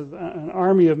case, an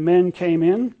army of men came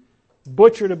in,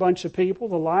 butchered a bunch of people,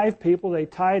 the live people, they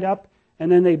tied up, and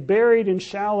then they buried in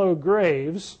shallow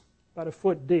graves, about a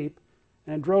foot deep,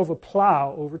 and drove a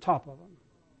plow over top of them.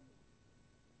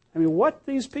 I mean, what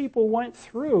these people went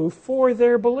through for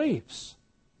their beliefs.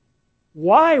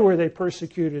 Why were they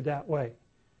persecuted that way?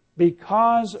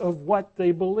 Because of what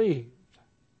they believed.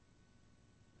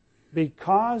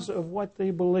 Because of what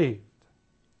they believed.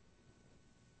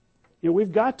 You know,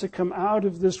 we've got to come out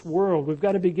of this world. We've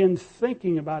got to begin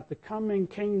thinking about the coming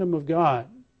kingdom of God.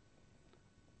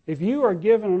 If you are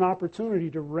given an opportunity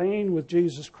to reign with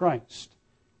Jesus Christ,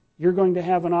 you're going to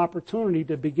have an opportunity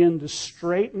to begin to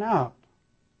straighten out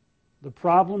the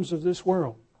problems of this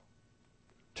world,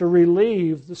 to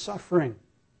relieve the suffering,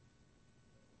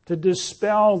 to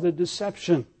dispel the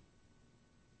deception,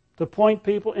 to point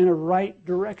people in a right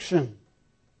direction,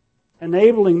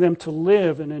 enabling them to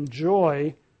live and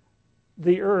enjoy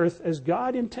the earth as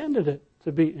God intended it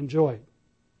to be enjoyed.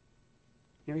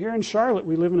 You know, here in Charlotte,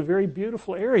 we live in a very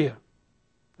beautiful area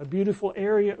of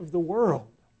the world.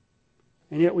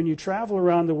 And yet when you travel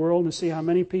around the world and see how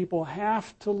many people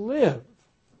have to live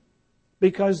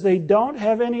because they don't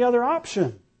have any other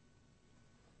option,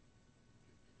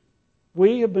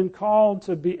 we have been called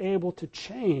to be able to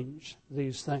change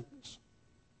these things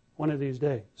one of these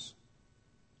days.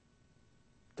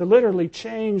 To literally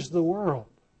change the world.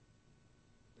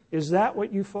 Is that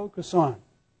what you focus on?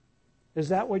 Is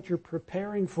that what you're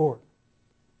preparing for?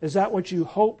 Is that what you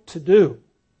hope to do?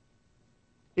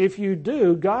 If you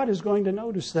do, God is going to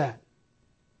notice that.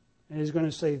 And He's going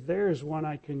to say, there's one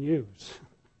I can use.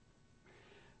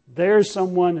 There's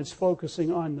someone that's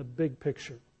focusing on the big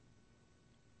picture.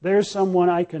 There's someone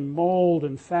I can mold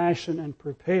and fashion and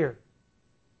prepare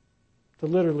to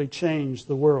literally change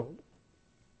the world.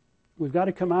 We've got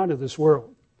to come out of this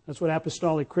world. That's what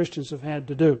apostolic Christians have had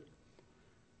to do.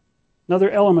 Another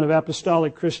element of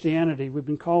apostolic Christianity, we've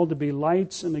been called to be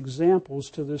lights and examples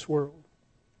to this world.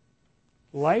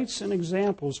 Lights and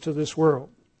examples to this world.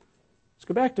 Let's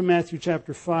go back to Matthew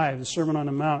chapter 5, the Sermon on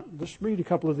the Mount. Let's read a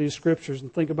couple of these scriptures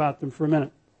and think about them for a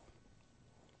minute.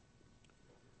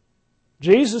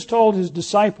 Jesus told His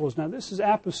disciples, now this is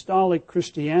apostolic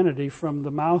Christianity from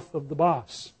the mouth of the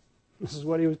boss. This is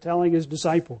what He was telling His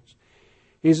disciples.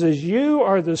 He says, you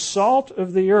are the salt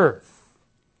of the earth.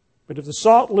 But if the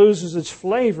salt loses its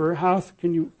flavor, how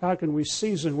can we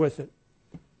season with it?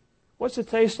 What's it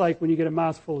taste like when you get a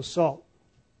mouthful of salt?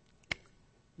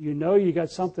 You know you got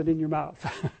something in your mouth.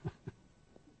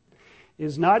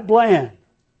 It's not bland.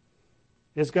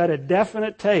 It's got a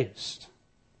definite taste.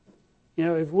 You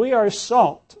know, if we are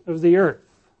salt of the earth,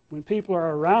 when people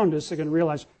are around us, they're going to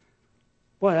realize,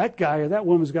 boy, that guy or that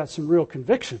woman's got some real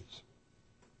convictions.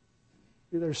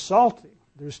 They're salty.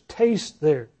 There's taste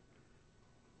there.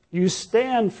 You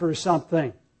stand for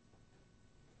something.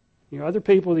 You know, other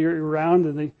people you're around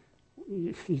and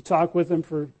you talk with them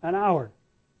for an hour.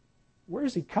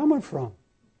 Where's he coming from?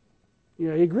 You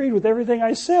know, he agreed with everything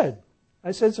I said.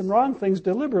 I said some wrong things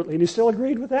deliberately, and he still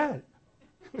agreed with that.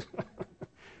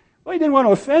 Well, he didn't want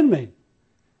to offend me.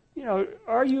 You know,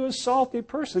 are you a salty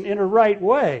person in a right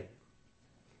way?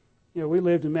 You know, we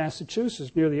lived in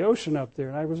Massachusetts near the ocean up there,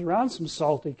 and I was around some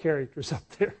salty characters up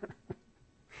there.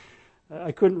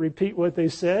 I couldn't repeat what they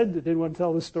said. I didn't want to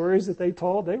tell the stories that they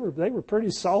told. They were pretty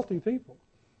salty people.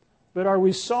 But are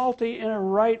we salty in a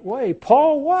right way?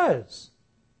 Paul was.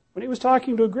 When he was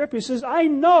talking to Agrippa, he says, I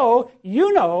know,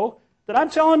 you know, that I'm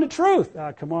telling the truth.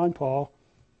 Come on, Paul.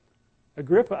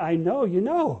 Agrippa, I know, you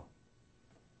know.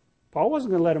 Paul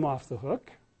wasn't going to let him off the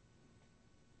hook.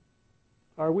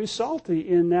 Are we salty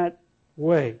in that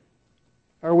way?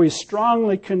 Are we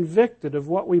strongly convicted of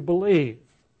what we believe?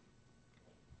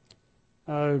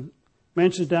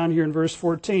 Mentioned down here in verse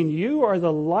 14, you are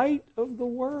the light of the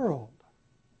world.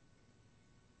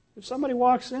 If somebody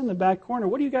walks in the back corner,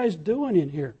 what are you guys doing in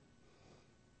here?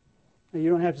 Now, you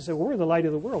don't have to say, well, we're the light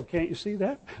of the world. Can't you see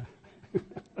that?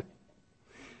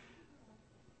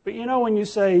 But you know, when you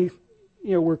say,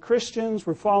 you know, we're Christians,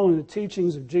 we're following the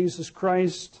teachings of Jesus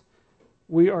Christ,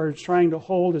 we are trying to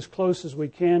hold as close as we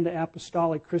can to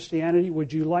apostolic Christianity,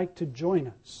 would you like to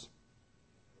join us?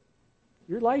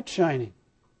 Your light's shining.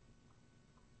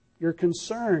 You're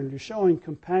concerned. You're showing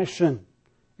compassion.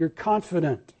 You're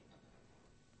confident.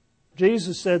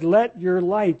 Jesus said, let your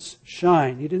lights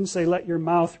shine. He didn't say, let your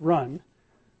mouth run.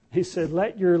 He said,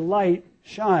 let your light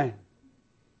shine.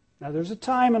 Now, there's a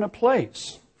time and a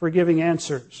place for giving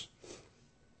answers.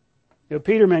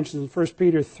 Peter mentions in 1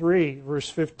 Peter 3, verse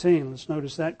 15. Let's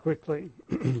notice that quickly.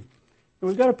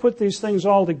 We've got to put these things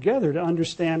all together to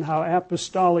understand how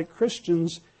apostolic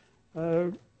Christians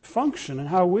function and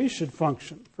how we should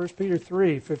function. 1 Peter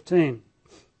 3, 15.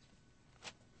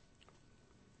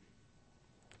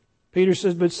 Peter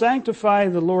says, but sanctify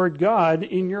the Lord God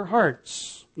in your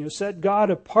hearts. Set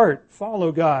God apart,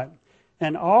 follow God,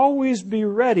 and always be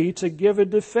ready to give a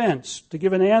defense, to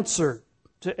give an answer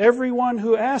to everyone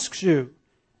who asks you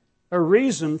a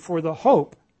reason for the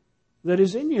hope that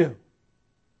is in you.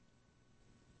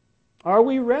 Are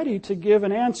we ready to give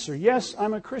an answer? Yes,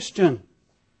 I'm a Christian.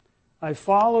 I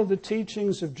follow the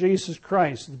teachings of Jesus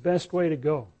Christ, the best way to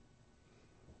go.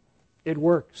 It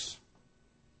works.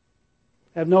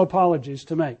 I have no apologies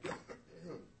to make.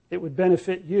 It would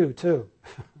benefit you too.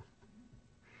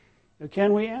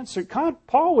 Can we answer?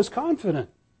 Paul was confident.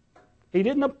 He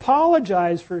didn't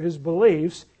apologize for his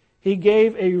beliefs. He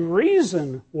gave a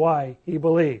reason why he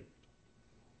believed.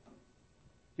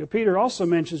 Peter also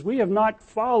mentions, we have not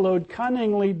followed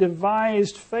cunningly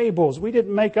devised fables. We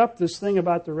didn't make up this thing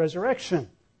about the resurrection.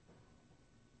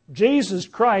 Jesus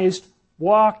Christ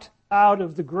walked out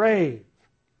of the grave.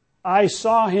 I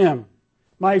saw him.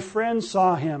 My friends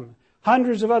saw him.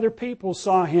 Hundreds of other people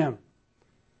saw him.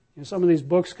 Some of these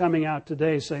books coming out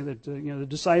today saying that the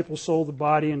disciples sold the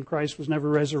body and Christ was never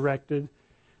resurrected.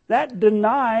 That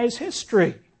denies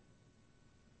history.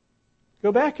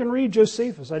 Go back and read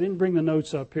Josephus. I didn't bring the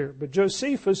notes up here, but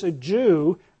Josephus, a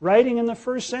Jew writing in the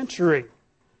 1st century,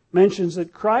 mentions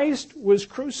that Christ was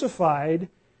crucified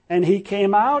and he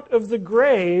came out of the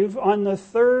grave on the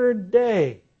 3rd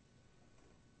day.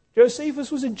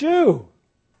 Josephus was a Jew.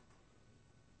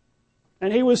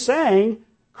 And he was saying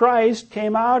Christ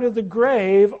came out of the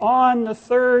grave on the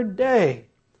 3rd day.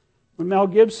 When Mel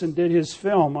Gibson did his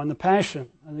film on the Passion,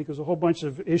 I think there was a whole bunch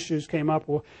of issues came up,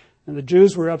 and the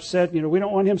Jews were upset. We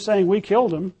don't want him saying we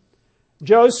killed him.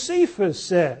 Josephus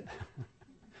said,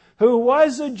 who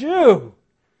was a Jew,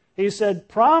 he said,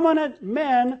 prominent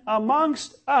men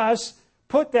amongst us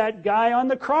put that guy on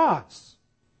the cross.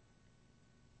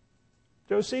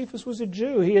 Josephus was a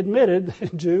Jew. He admitted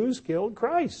that Jews killed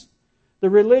Christ. The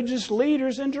religious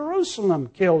leaders in Jerusalem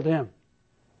killed him.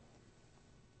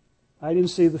 I didn't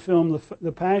see the film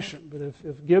The Passion, but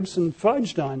if Gibson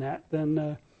fudged on that,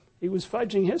 then he was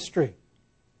fudging history.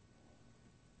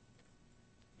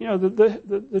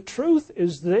 The truth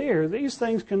is there. These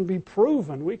things can be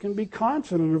proven. We can be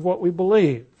confident of what we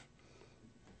believe.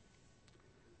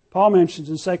 Paul mentions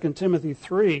in 2 Timothy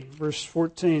 3, verse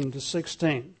 14 to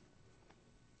 16.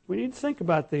 We need to think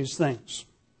about these things.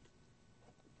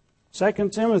 2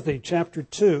 Timothy chapter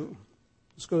 2.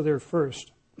 Let's go there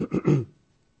first. In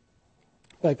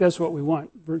fact, that's what we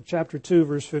want. Chapter 2,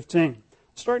 verse 15.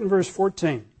 Start in verse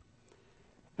 14.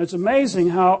 It's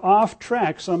amazing how off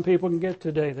track some people can get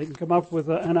today. They can come up with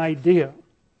an idea.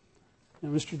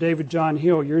 And Mr. David John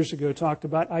Hill years ago talked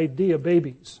about idea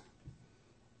babies.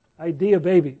 Idea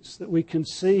babies that we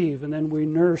conceive and then we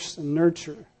nurse and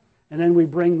nurture. And then we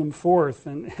bring them forth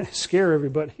and scare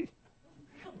everybody.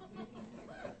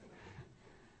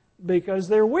 Because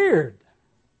they're weird.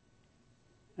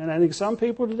 And I think some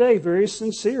people today, very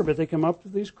sincere, but they come up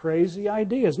with these crazy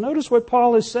ideas. Notice what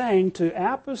Paul is saying to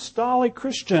apostolic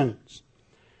Christians.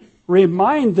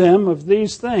 Remind them of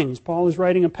these things. Paul is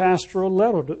writing a pastoral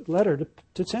letter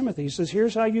to Timothy. He says,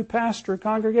 here's how you pastor a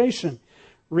congregation.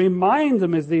 Remind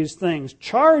them of these things,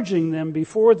 charging them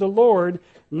before the Lord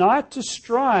not to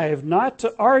strive, not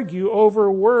to argue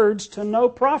over words to no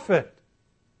profit.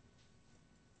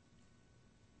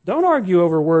 Don't argue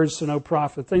over words to no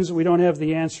profit, things that we don't have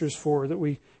the answers for, that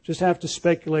we just have to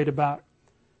speculate about.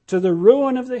 To the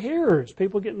ruin of the hearers.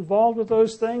 People get involved with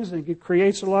those things and it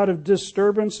creates a lot of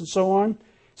disturbance and so on. It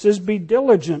says, be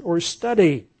diligent or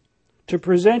study to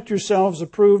present yourselves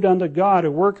approved unto God,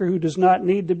 a worker who does not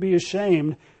need to be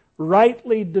ashamed,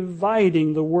 rightly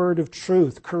dividing the word of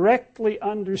truth, correctly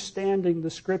understanding the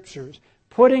Scriptures,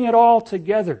 putting it all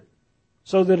together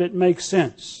so that it makes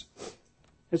sense.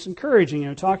 It's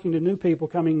encouraging, talking to new people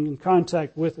coming in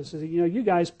contact with us. You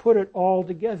guys put it all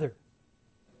together.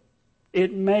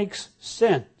 It makes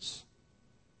sense.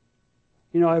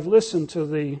 I've listened to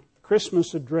the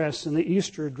Christmas address and the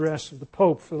Easter address of the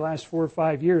Pope for the last 4 or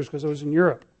 5 years because I was in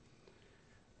Europe.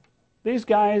 These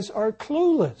guys are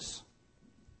clueless.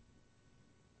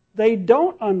 They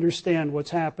don't understand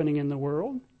what's happening in the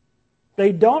world.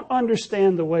 They don't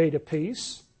understand the way to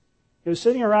peace.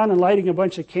 Sitting around and lighting a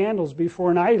bunch of candles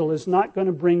before an idol is not going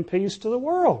to bring peace to the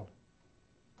world.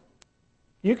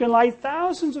 You can light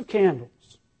thousands of candles.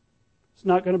 It's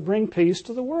not going to bring peace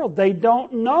to the world. They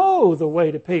don't know the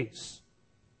way to peace.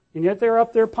 And yet they're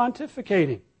up there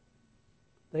pontificating.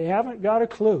 They haven't got a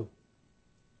clue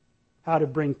how to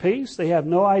bring peace. They have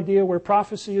no idea where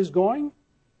prophecy is going.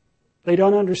 They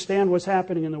don't understand what's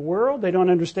happening in the world. They don't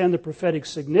understand the prophetic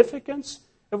significance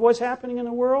of what's happening in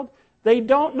the world. They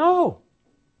don't know.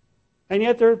 And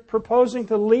yet they're proposing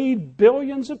to lead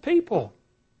billions of people.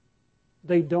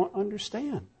 They don't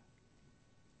understand.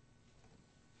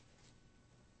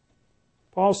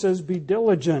 Paul says, be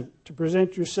diligent to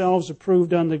present yourselves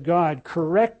approved unto God,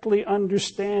 correctly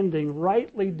understanding,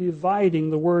 rightly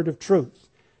dividing the word of truth.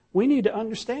 We need to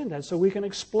understand that so we can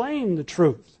explain the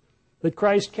truth. That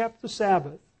Christ kept the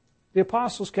Sabbath. The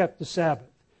apostles kept the Sabbath.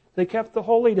 They kept the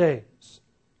holy days.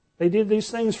 They did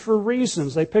these things for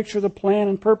reasons. They picture the plan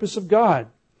and purpose of God.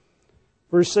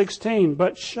 Verse 16,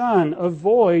 but shun,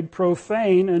 avoid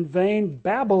profane and vain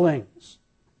babblings.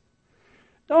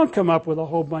 Don't come up with a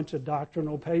whole bunch of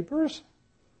doctrinal papers.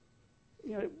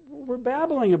 We're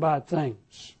babbling about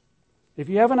things. If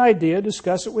you have an idea,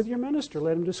 discuss it with your minister.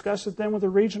 Let him discuss it then with a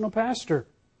regional pastor.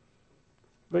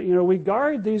 But, we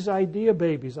guard these idea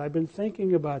babies. I've been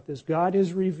thinking about this. God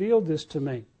has revealed this to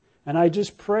me. And I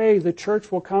just pray the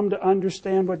church will come to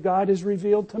understand what God has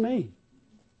revealed to me.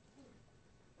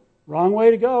 Wrong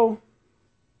way to go.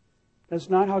 That's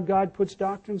not how God puts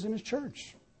doctrines in His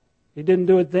church. He didn't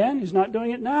do it then. He's not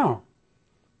doing it now.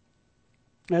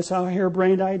 That's how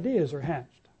harebrained ideas are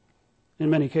hatched in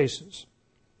many cases.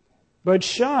 But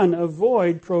shun,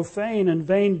 avoid profane and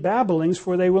vain babblings,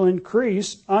 for they will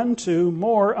increase unto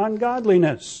more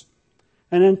ungodliness.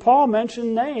 And then Paul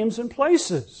mentioned names and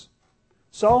places.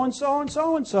 So and so and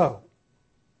so and so.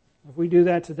 If we do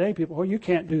that today, people, you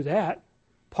can't do that.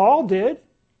 Paul did.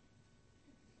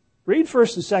 Read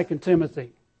 1st and 2nd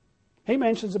Timothy. He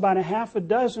mentions about a half a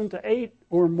dozen to 8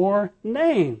 or more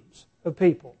names of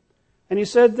people. And he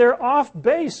said they're off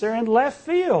base. They're in left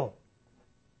field.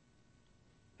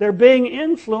 They're being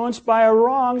influenced by a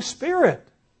wrong spirit.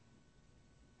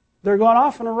 They're going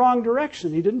off in a wrong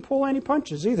direction. He didn't pull any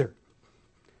punches either.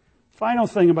 Final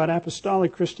thing about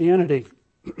apostolic Christianity.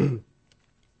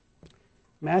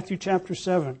 Matthew chapter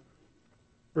 7,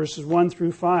 verses 1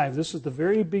 through 5. This is the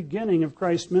very beginning of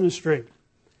Christ's ministry.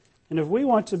 And if we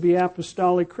want to be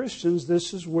apostolic Christians,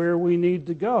 this is where we need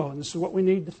to go. And this is what we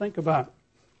need to think about.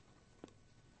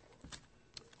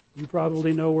 You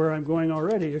probably know where I'm going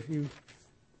already if you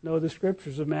know the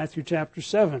scriptures of Matthew chapter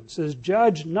 7. It says,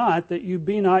 judge not that you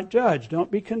be not judged.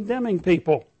 Don't be condemning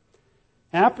people.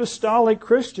 Apostolic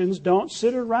Christians don't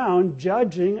sit around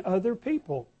judging other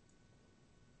people.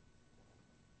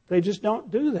 They just don't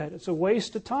do that. It's a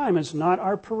waste of time. It's not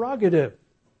our prerogative.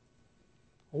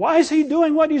 Why is he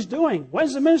doing what he's doing?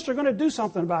 When's the minister going to do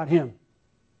something about him?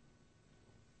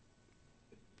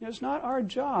 It's not our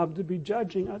job to be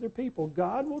judging other people.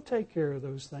 God will take care of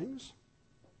those things.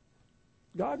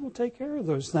 God will take care of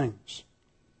those things.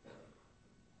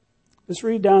 Let's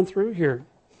read down through here.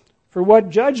 For what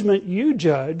judgment you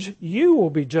judge, you will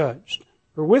be judged.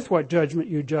 For with what judgment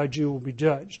you judge, you will be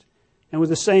judged. And with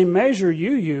the same measure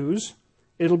you use,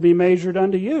 it'll be measured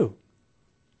unto you.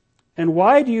 And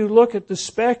why do you look at the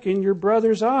speck in your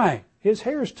brother's eye? His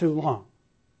hair's too long.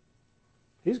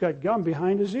 He's got gum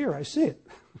behind his ear. I see it.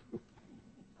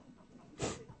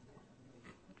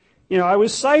 I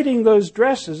was citing those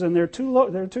dresses, and they're too low,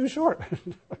 they're too short.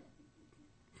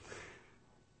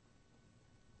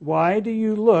 Why do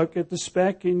you look at the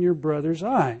speck in your brother's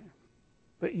eye,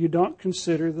 but you don't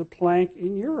consider the plank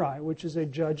in your eye, which is a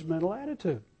judgmental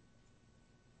attitude?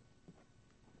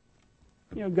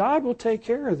 God will take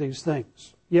care of these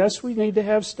things. Yes, we need to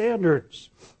have standards,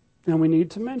 and we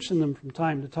need to mention them from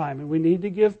time to time, and we need to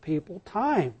give people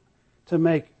time to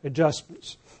make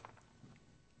adjustments.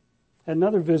 Had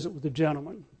another visit with a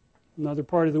gentleman, another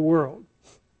part of the world.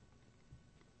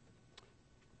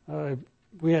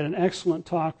 We had an excellent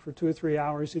talk for 2 or 3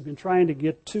 hours. He'd been trying to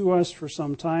get to us for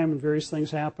some time, and various things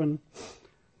happened.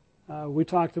 We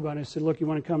talked about it. I said, look, you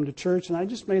want to come to church? And I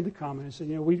just made the comment. I said,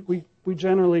 we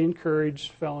generally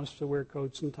encourage fellows to wear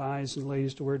coats and ties and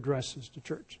ladies to wear dresses to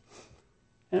church.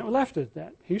 And we left it at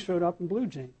that. He showed up in blue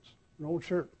jeans, an old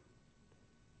shirt.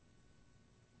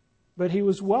 But he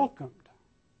was welcomed.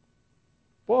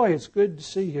 Boy, it's good to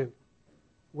see you.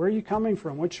 Where are you coming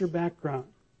from? What's your background?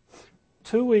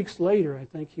 2 weeks later, I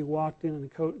think he walked in a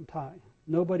coat and tie.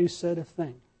 Nobody said a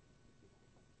thing.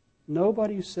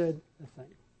 Nobody said a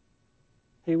thing.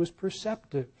 He was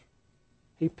perceptive.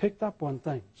 He picked up on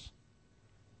things.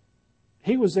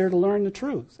 He was there to learn the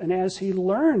truth. And as he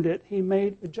learned it, he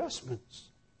made adjustments.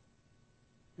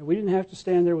 And we didn't have to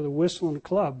stand there with a whistle and a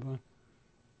club.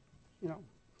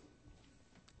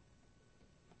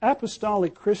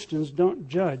 Apostolic Christians don't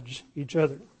judge each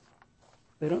other.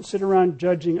 They don't sit around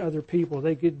judging other people.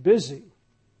 They get busy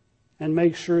and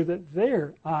make sure that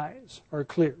their eyes are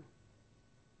clear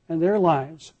and their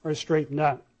lives are straightened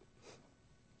out.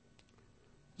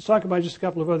 Let's talk about just a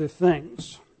couple of other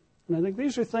things. And I think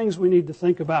these are things we need to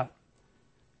think about.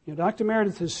 Dr.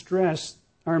 Meredith has stressed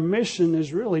our mission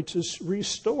is really to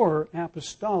restore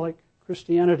apostolic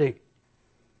Christianity.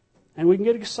 And we can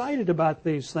get excited about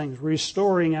these things,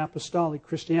 restoring apostolic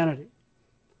Christianity.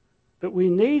 But we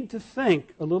need to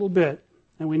think a little bit,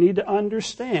 and we need to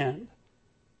understand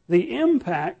the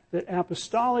impact that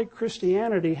apostolic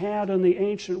Christianity had on the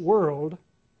ancient world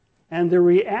and the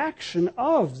reaction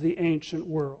of the ancient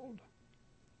world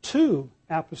to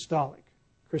apostolic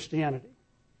Christianity.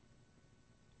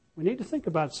 We need to think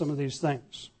about some of these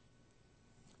things.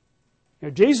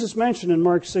 Jesus mentioned in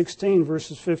Mark 16,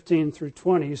 verses 15 through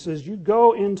 20, he says, you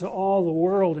go into all the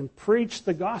world and preach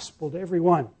the gospel to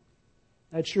everyone.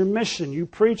 That's your mission. You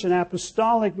preach an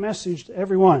apostolic message to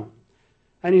everyone.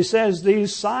 And he says,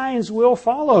 these signs will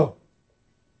follow.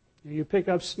 You pick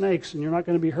up snakes and you're not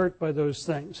going to be hurt by those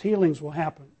things. Healings will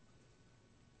happen.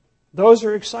 Those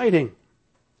are exciting.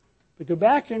 But go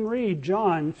back and read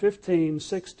John 15,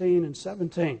 16, and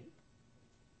 17.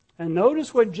 And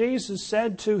notice what Jesus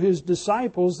said to his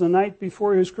disciples the night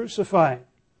before he was crucified.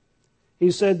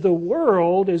 He said, the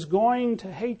world is going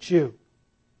to hate you.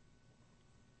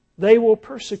 They will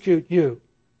persecute you.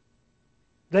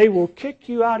 They will kick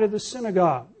you out of the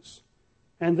synagogues.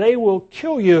 And they will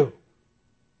kill you.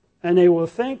 And they will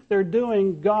think they're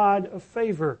doing God a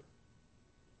favor.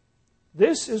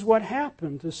 This is what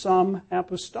happened to some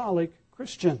apostolic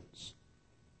Christians.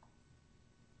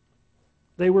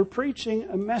 They were preaching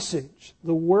a message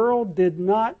the world did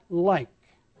not like.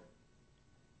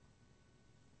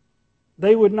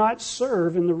 They would not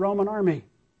serve in the Roman army.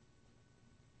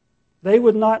 They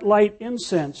would not light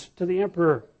incense to the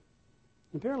emperor.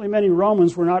 Apparently many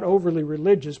Romans were not overly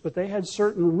religious, but they had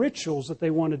certain rituals that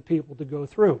they wanted people to go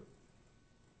through.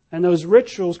 And those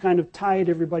rituals kind of tied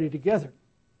everybody together.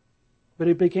 But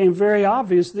it became very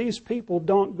obvious these people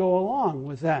don't go along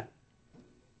with that.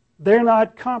 They're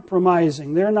not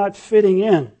compromising. They're not fitting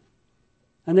in.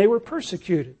 And they were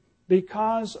persecuted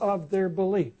because of their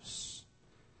beliefs.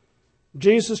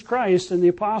 Jesus Christ and the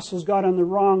apostles got on the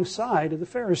wrong side of the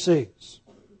Pharisees.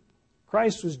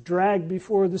 Christ was dragged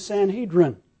before the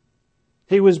Sanhedrin.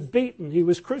 He was beaten. He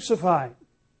was crucified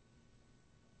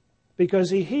because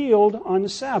he healed on the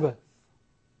Sabbath.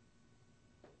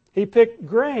 He picked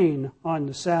grain on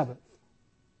the Sabbath.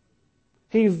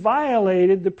 He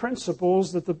violated the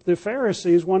principles that the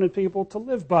Pharisees wanted people to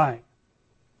live by.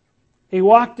 He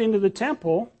walked into the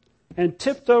temple and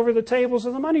tipped over the tables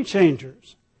of the money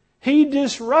changers. He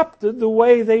disrupted the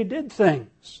way they did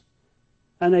things.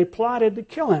 And they plotted to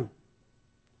kill him.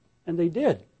 And they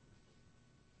did.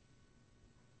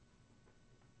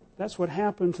 That's what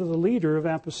happened to the leader of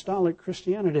apostolic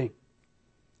Christianity.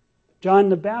 John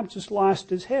the Baptist lost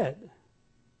his head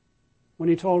when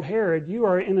he told Herod, you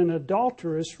are in an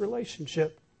adulterous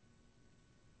relationship.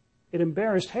 It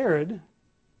embarrassed Herod.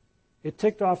 It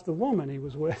ticked off the woman he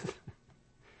was with.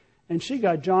 And she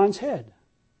got John's head.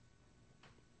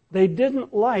 They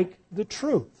didn't like the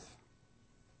truth.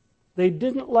 They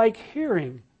didn't like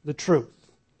hearing the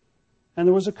truth. And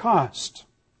there was a cost.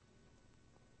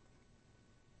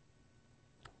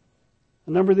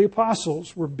 A number of the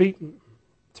apostles were beaten,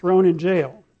 thrown in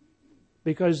jail,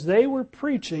 because they were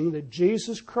preaching that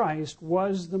Jesus Christ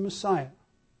was the Messiah.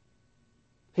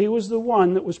 He was the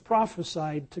one that was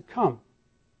prophesied to come.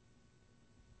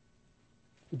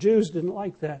 The Jews didn't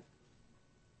like that.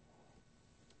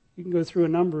 You can go through a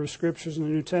number of scriptures in the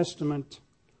New Testament.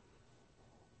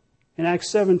 In Acts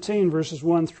 17, verses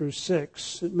 1 through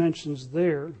 6, it mentions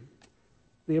there,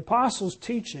 the apostles'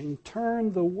 teaching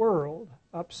turned the world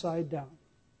upside down.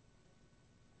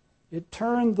 It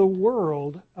turned the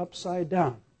world upside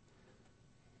down.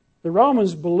 The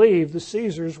Romans believed the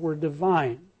Caesars were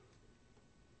divine.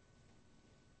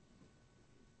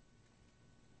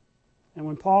 And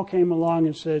when Paul came along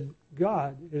and said,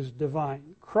 God is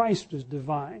divine, Christ is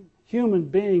divine, human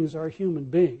beings are human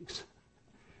beings,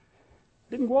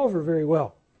 it didn't go over very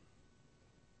well.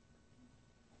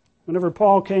 Whenever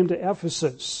Paul came to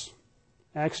Ephesus,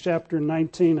 Acts chapter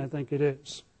 19, I think it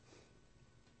is,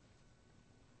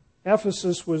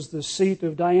 Ephesus was the seat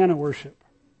of Diana worship.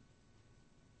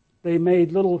 They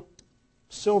made little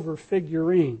silver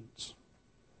figurines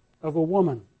of a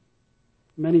woman,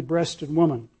 many-breasted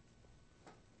woman.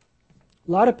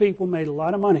 A lot of people made a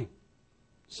lot of money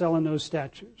selling those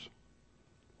statues.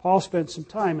 Paul spent some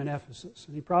time in Ephesus,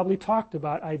 and he probably talked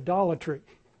about idolatry.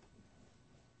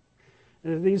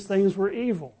 And these things were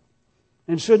evil.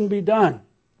 and shouldn't be done.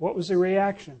 What was the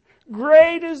reaction?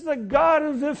 Great is the God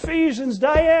of the Ephesians,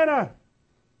 Diana.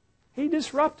 He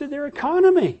disrupted their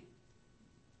economy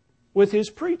with his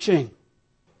preaching.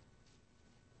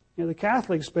 The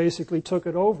Catholics basically took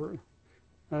it over.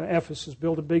 Ephesus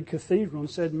built a big cathedral and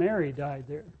said Mary died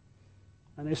there.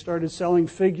 And they started selling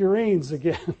figurines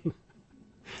again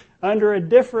under a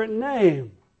different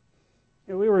name.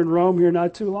 We were in Rome here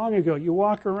not too long ago. You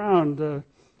walk around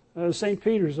St.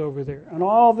 Peter's over there, and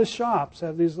all the shops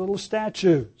have these little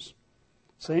statues.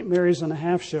 St. Mary's on a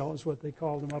half shell is what they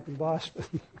called them up in Boston.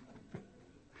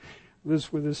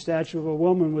 This with a statue of a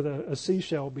woman with a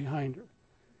seashell behind her.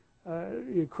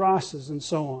 Crosses and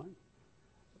so on.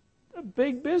 A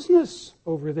big business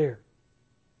over there.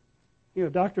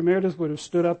 Dr. Meredith would have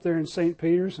stood up there in St.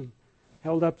 Peter's and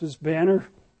held up this banner,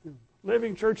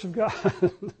 Living Church of God.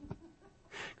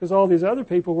 Because all these other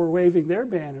people were waving their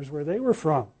banners where they were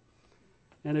from.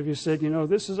 And if you said,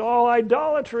 this is all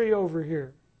idolatry over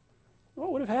here,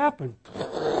 what would have happened?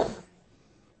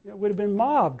 It would have been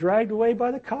mobbed, dragged away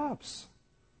by the cops.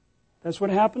 That's what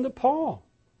happened to Paul.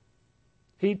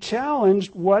 He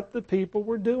challenged what the people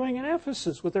were doing in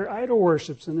Ephesus with their idol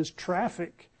worships and this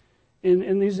traffic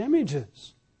in these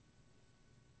images.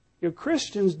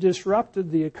 Christians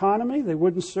disrupted the economy. They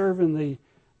wouldn't serve in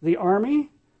the army.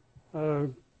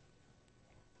 It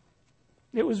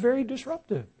was very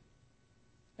disruptive.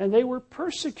 And they were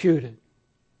persecuted.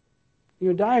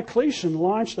 Diocletian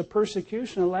launched a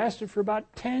persecution that lasted for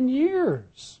about 10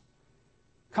 years.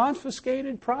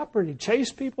 Confiscated property,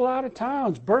 chased people out of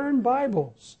towns, burned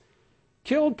Bibles,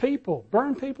 killed people,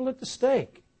 burned people at the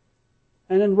stake.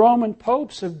 And then Roman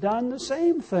popes have done the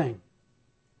same thing.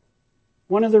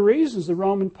 One of the reasons the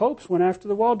Roman popes went after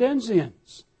the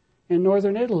Waldensians in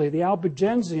northern Italy, the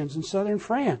Albigensians in southern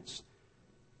France.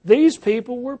 These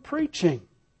people were preaching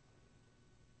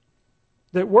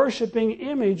that worshiping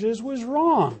images was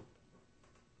wrong,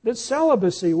 that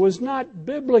celibacy was not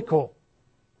biblical,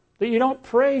 that you don't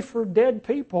pray for dead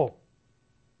people,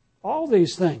 all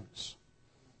these things.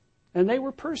 And they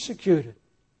were persecuted.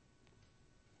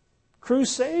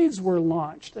 Crusades were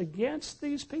launched against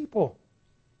these people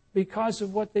because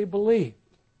of what they believed.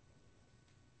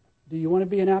 Do you want to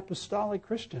be an apostolic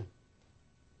Christian?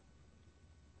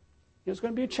 It's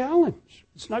going to be a challenge.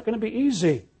 It's not going to be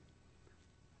easy.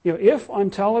 If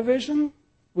on television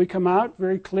we come out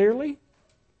very clearly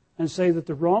and say that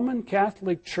the Roman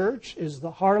Catholic Church is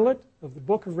the harlot of the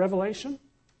book of Revelation,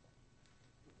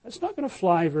 that's not going to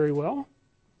fly very well.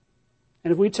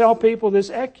 And if we tell people this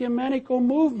ecumenical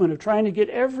movement of trying to get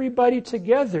everybody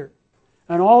together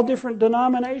and all different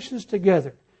denominations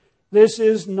together, this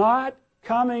is not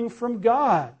coming from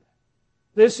God.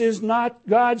 This is not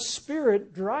God's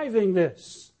Spirit driving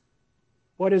this.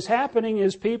 What is happening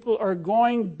is people are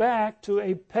going back to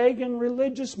a pagan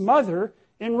religious mother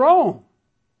in Rome.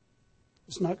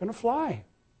 It's not going to fly.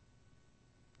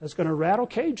 That's going to rattle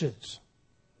cages.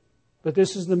 But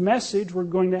this is the message we're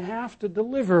going to have to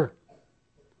deliver.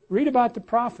 Read about the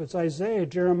prophets, Isaiah,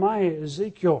 Jeremiah,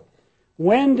 Ezekiel.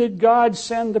 When did God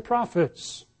send the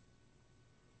prophets?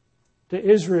 To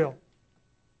Israel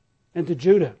and to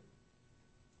Judah.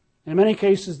 In many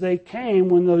cases, they came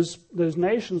when those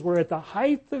nations were at the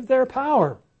height of their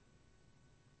power.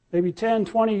 Maybe 10,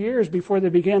 20 years before they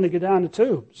began to get down the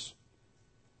tubes.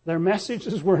 Their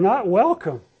messages were not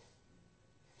welcome.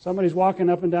 Somebody's walking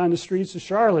up and down the streets of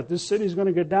Charlotte. This city's going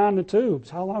to get down the tubes.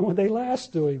 How long would they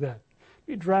last doing that?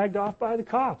 Be dragged off by the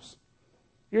cops.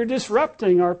 You're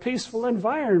disrupting our peaceful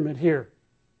environment here.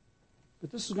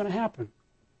 But this is going to happen.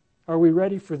 Are we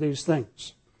ready for these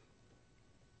things?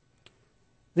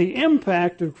 The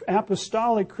impact of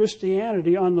apostolic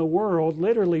Christianity on the world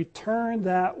literally turned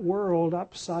that world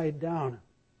upside down.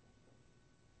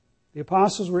 The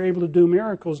apostles were able to do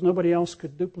miracles nobody else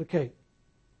could duplicate.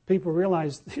 People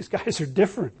realized these guys are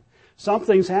different.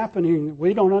 Something's happening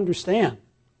we don't understand.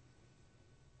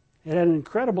 It had an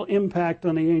incredible impact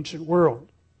on the ancient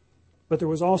world. But there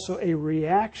was also a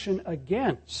reaction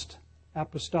against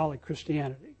apostolic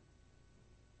Christianity.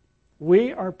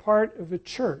 We are part of a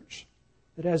church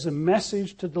that has a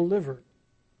message to deliver.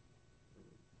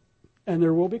 And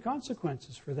there will be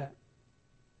consequences for that.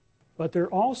 But there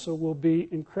also will be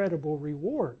incredible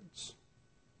rewards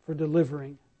for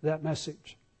delivering that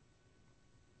message.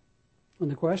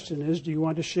 And the question is, do you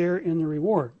want to share in the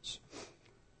rewards?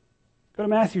 Go to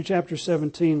Matthew chapter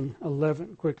 17,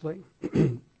 11 quickly.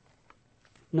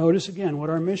 Notice again what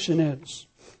our mission is.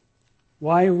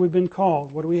 Why have we been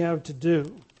called? What do we have to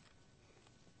do?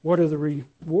 What are the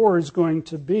rewards going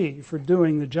to be for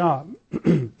doing the job?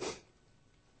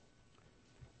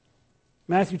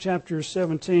 Matthew chapter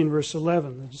 17, verse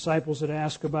 11, the disciples had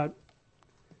asked about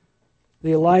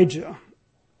the Elijah,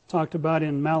 talked about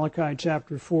in Malachi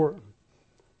chapter 4.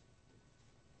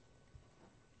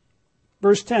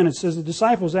 Verse 10, it says, the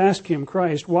disciples asked him,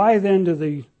 Christ, why then do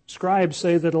the scribes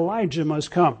say that Elijah must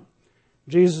come?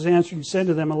 Jesus answered and said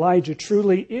to them, Elijah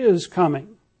truly is coming.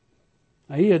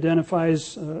 Now, he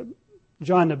identifies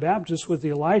John the Baptist with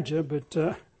the Elijah,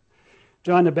 but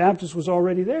John the Baptist was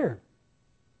already there.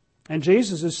 And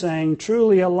Jesus is saying,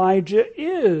 truly Elijah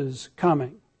is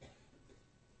coming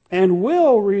and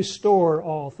will restore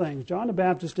all things. John the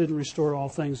Baptist didn't restore all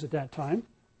things at that time.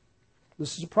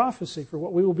 This is a prophecy for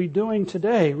what we will be doing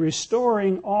today,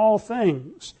 restoring all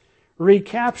things,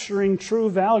 recapturing true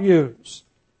values.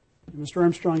 Mr.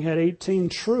 Armstrong had 18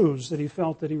 truths that he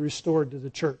felt that he restored to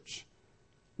the church.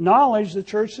 Knowledge the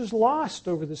church has lost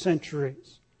over the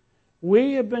centuries.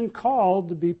 We have been called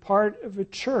to be part of a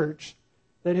church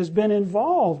that has been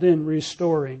involved in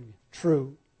restoring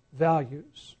true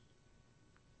values.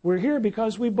 We're here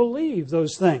because we believe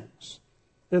those things.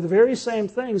 They're the very same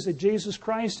things that Jesus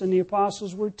Christ and the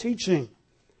apostles were teaching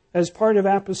as part of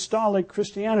apostolic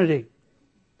Christianity.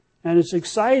 And it's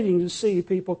exciting to see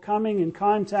people coming in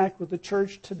contact with the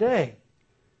church today,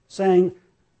 saying,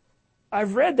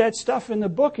 I've read that stuff in the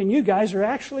book and you guys are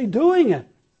actually doing it.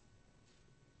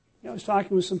 I was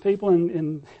talking with some people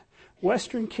in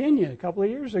Western Kenya a couple of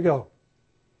years ago.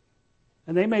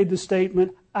 And they made the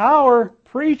statement, our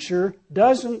preacher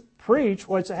doesn't preach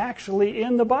what's actually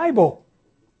in the Bible.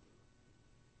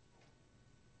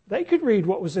 They could read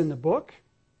what was in the book,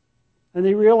 and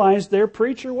they realized their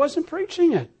preacher wasn't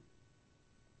preaching it.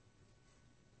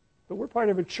 But we're part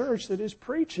of a church that is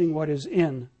preaching what is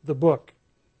in the book,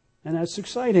 and that's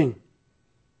exciting.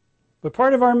 But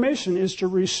part of our mission is to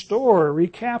restore,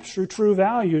 recapture true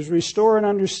values, restore an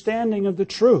understanding of the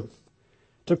truth,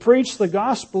 to preach the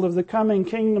gospel of the coming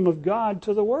kingdom of God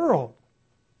to the world.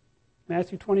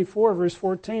 Matthew 24, verse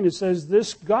 14, it says,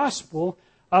 this gospel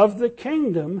of the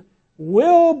kingdom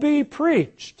will be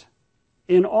preached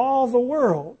in all the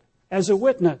world as a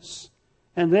witness,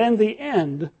 and then the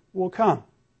end will come.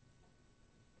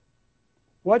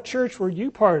 What church were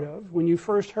you part of when you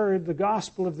first heard the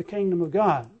gospel of the kingdom of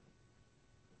God?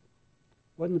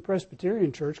 Wasn't the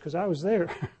Presbyterian church, because I was there.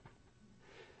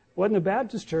 Wasn't the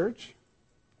Baptist church.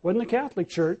 Wasn't the Catholic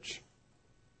church.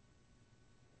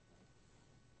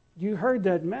 You heard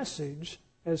that message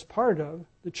as part of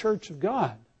the church of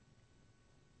God,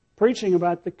 preaching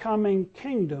about the coming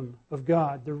kingdom of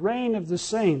God, the reign of the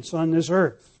saints on this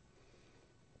earth.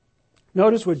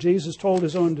 Notice what Jesus told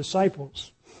his own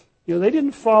disciples. They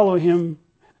didn't follow him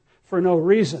for no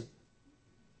reason.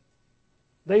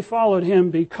 They followed him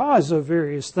because of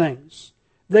various things.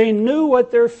 They knew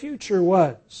what their future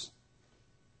was.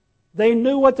 They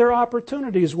knew what their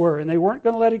opportunities were, and they weren't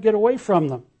going to let it get away from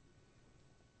them.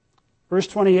 Verse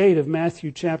 28 of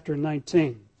Matthew chapter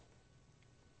 19.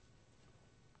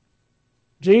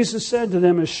 Jesus said to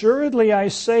them, assuredly I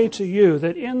say to you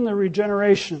that in the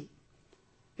regeneration,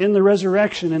 in the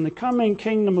resurrection, in the coming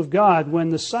kingdom of God, when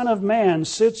the Son of Man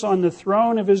sits on the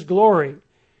throne of his glory,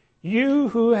 you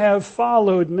who have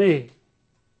followed me,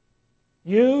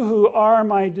 you who are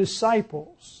my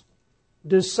disciples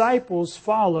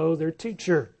follow their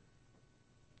teacher.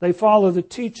 They follow the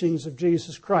teachings of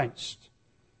Jesus Christ.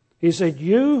 He said,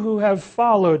 you who have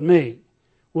followed me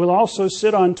will also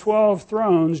sit on 12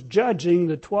 thrones, judging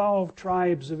the 12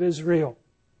 tribes of Israel.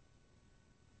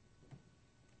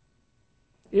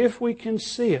 If we can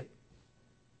see it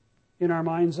in our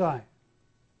mind's eye,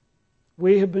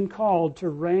 we have been called to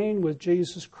reign with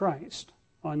Jesus Christ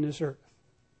on this earth,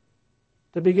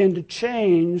 to begin to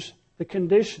change the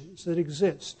conditions that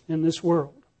exist in this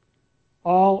world,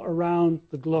 all around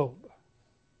the globe.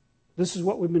 This is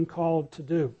what we've been called to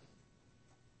do,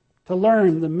 to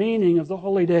learn the meaning of the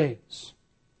holy days.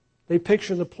 They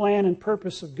picture the plan and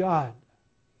purpose of God,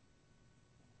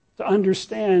 to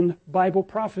understand Bible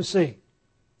prophecy,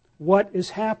 what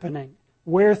is happening,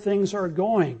 where things are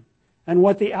going, and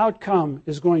what the outcome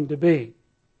is going to be.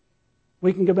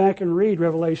 We can go back and read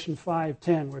Revelation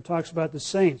 5:10, where it talks about the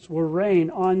saints will reign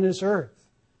on this earth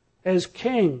as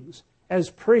kings,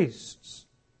 as priests,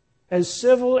 as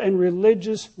civil and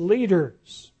religious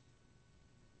leaders,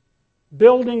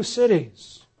 building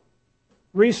cities,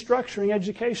 restructuring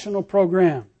educational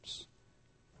programs,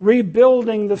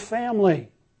 rebuilding the family,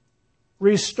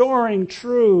 restoring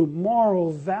true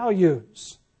moral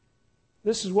values.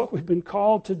 This is what we've been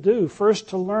called to do. First,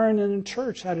 to learn in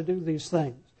church how to do these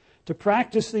things, to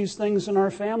practice these things in our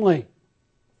family,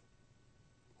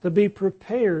 to be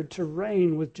prepared to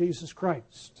reign with Jesus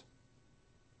Christ.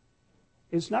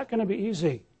 It's not going to be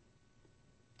easy.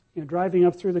 Driving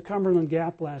up through the Cumberland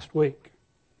Gap last week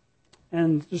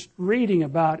and just reading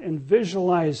about and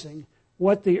visualizing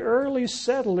what the early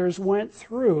settlers went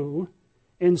through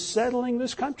in settling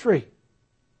this country.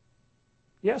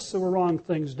 Yes, there were wrong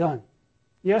things done.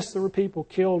 Yes, there were people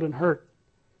killed and hurt.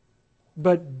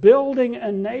 But building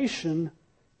a nation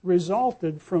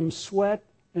resulted from sweat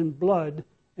and blood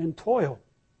and toil.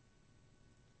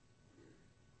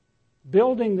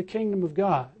 Building the kingdom of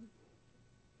God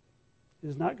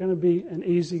is not going to be an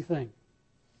easy thing.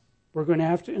 We're going to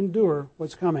have to endure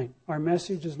what's coming. Our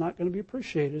message is not going to be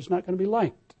appreciated. It's not going to be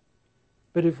liked.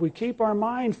 But if we keep our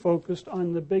mind focused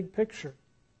on the big picture,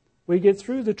 we get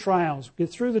through the trials, we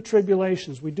get through the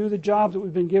tribulations, we do the job that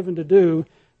we've been given to do,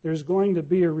 there's going to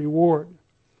be a reward.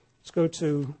 Let's go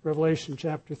to Revelation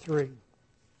chapter 3. You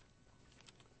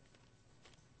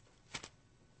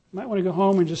might want to go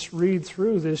home and just read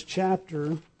through this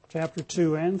chapter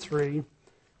 2 and 3,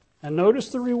 and notice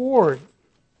the reward.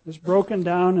 It's broken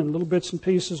down and little bits and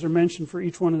pieces are mentioned for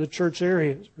each one of the church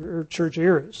areas or church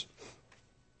eras.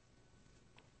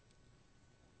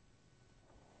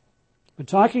 But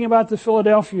talking about the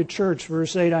Philadelphia church,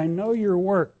 verse 8, I know your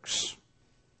works.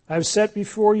 I've set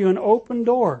before you an open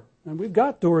door. And we've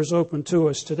got doors open to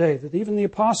us today that even the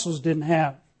apostles didn't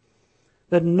have.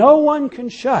 That no one can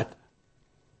shut.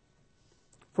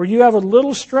 For you have a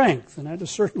little strength, and that is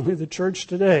certainly the church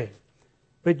today.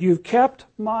 But you've kept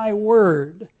my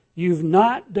word. You've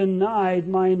not denied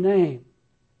my name.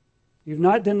 You've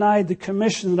not denied the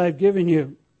commission that I've given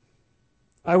you.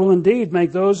 I will indeed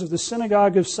make those of the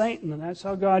synagogue of Satan, and that's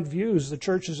how God views the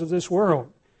churches of this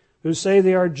world, who say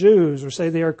they are Jews or say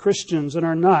they are Christians and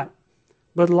are not,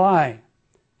 but lie.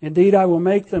 Indeed, I will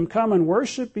make them come and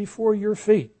worship before your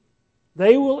feet.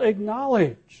 They will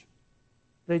acknowledge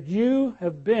that you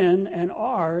have been and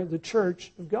are the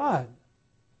church of God.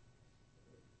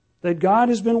 That God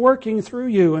has been working through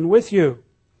you and with you.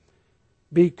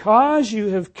 Because you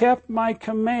have kept my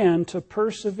command to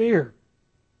persevere.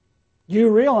 You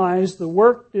realize the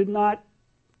work did not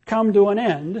come to an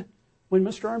end when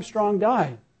Mr. Armstrong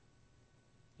died.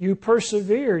 You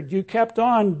persevered. You kept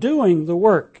on doing the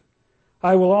work.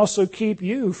 I will also keep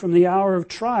you from the hour of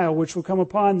trial which will come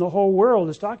upon the whole world.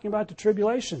 It's talking about the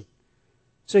tribulation.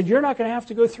 He said, you're not going to have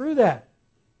to go through that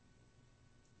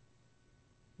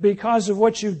because of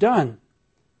what you've done.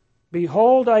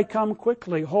 Behold, I come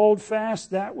quickly. Hold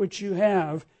fast that which you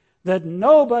have, that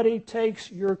nobody takes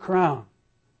your crown.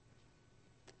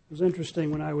 It was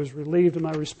interesting when I was relieved of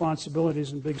my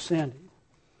responsibilities in Big Sandy.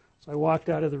 So I walked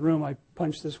out of the room, I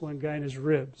punched this one guy in his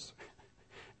ribs.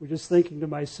 I'm just thinking to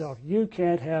myself, you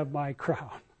can't have my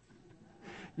crown.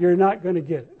 You're not going to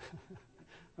get it.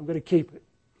 I'm going to keep it.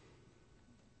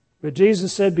 But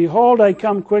Jesus said, behold, I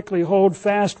come quickly, hold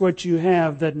fast what you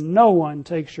have, that no one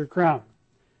takes your crown.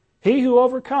 He who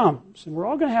overcomes, and we're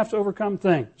all going to have to overcome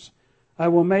things, I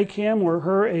will make him or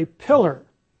her a pillar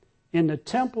in the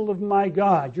temple of my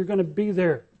God. You're going to be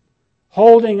there,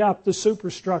 holding up the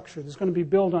superstructure that's going to be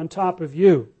built on top of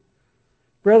you.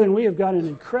 Brethren, we have got an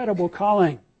incredible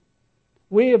calling.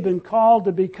 We have been called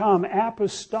to become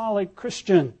apostolic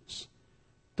Christians,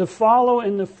 to follow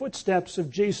in the footsteps of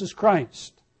Jesus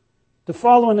Christ, to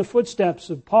follow in the footsteps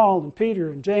of Paul and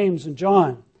Peter and James and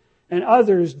John and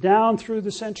others down through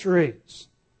the centuries.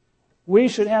 We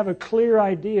should have a clear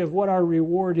idea of what our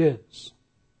reward is,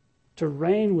 to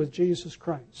reign with Jesus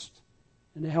Christ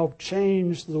and to help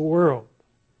change the world.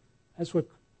 That's what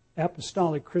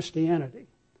apostolic Christianity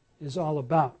is all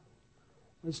about.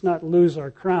 Let's not lose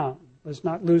our crown. Let's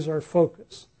not lose our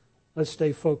focus. Let's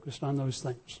stay focused on those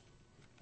things.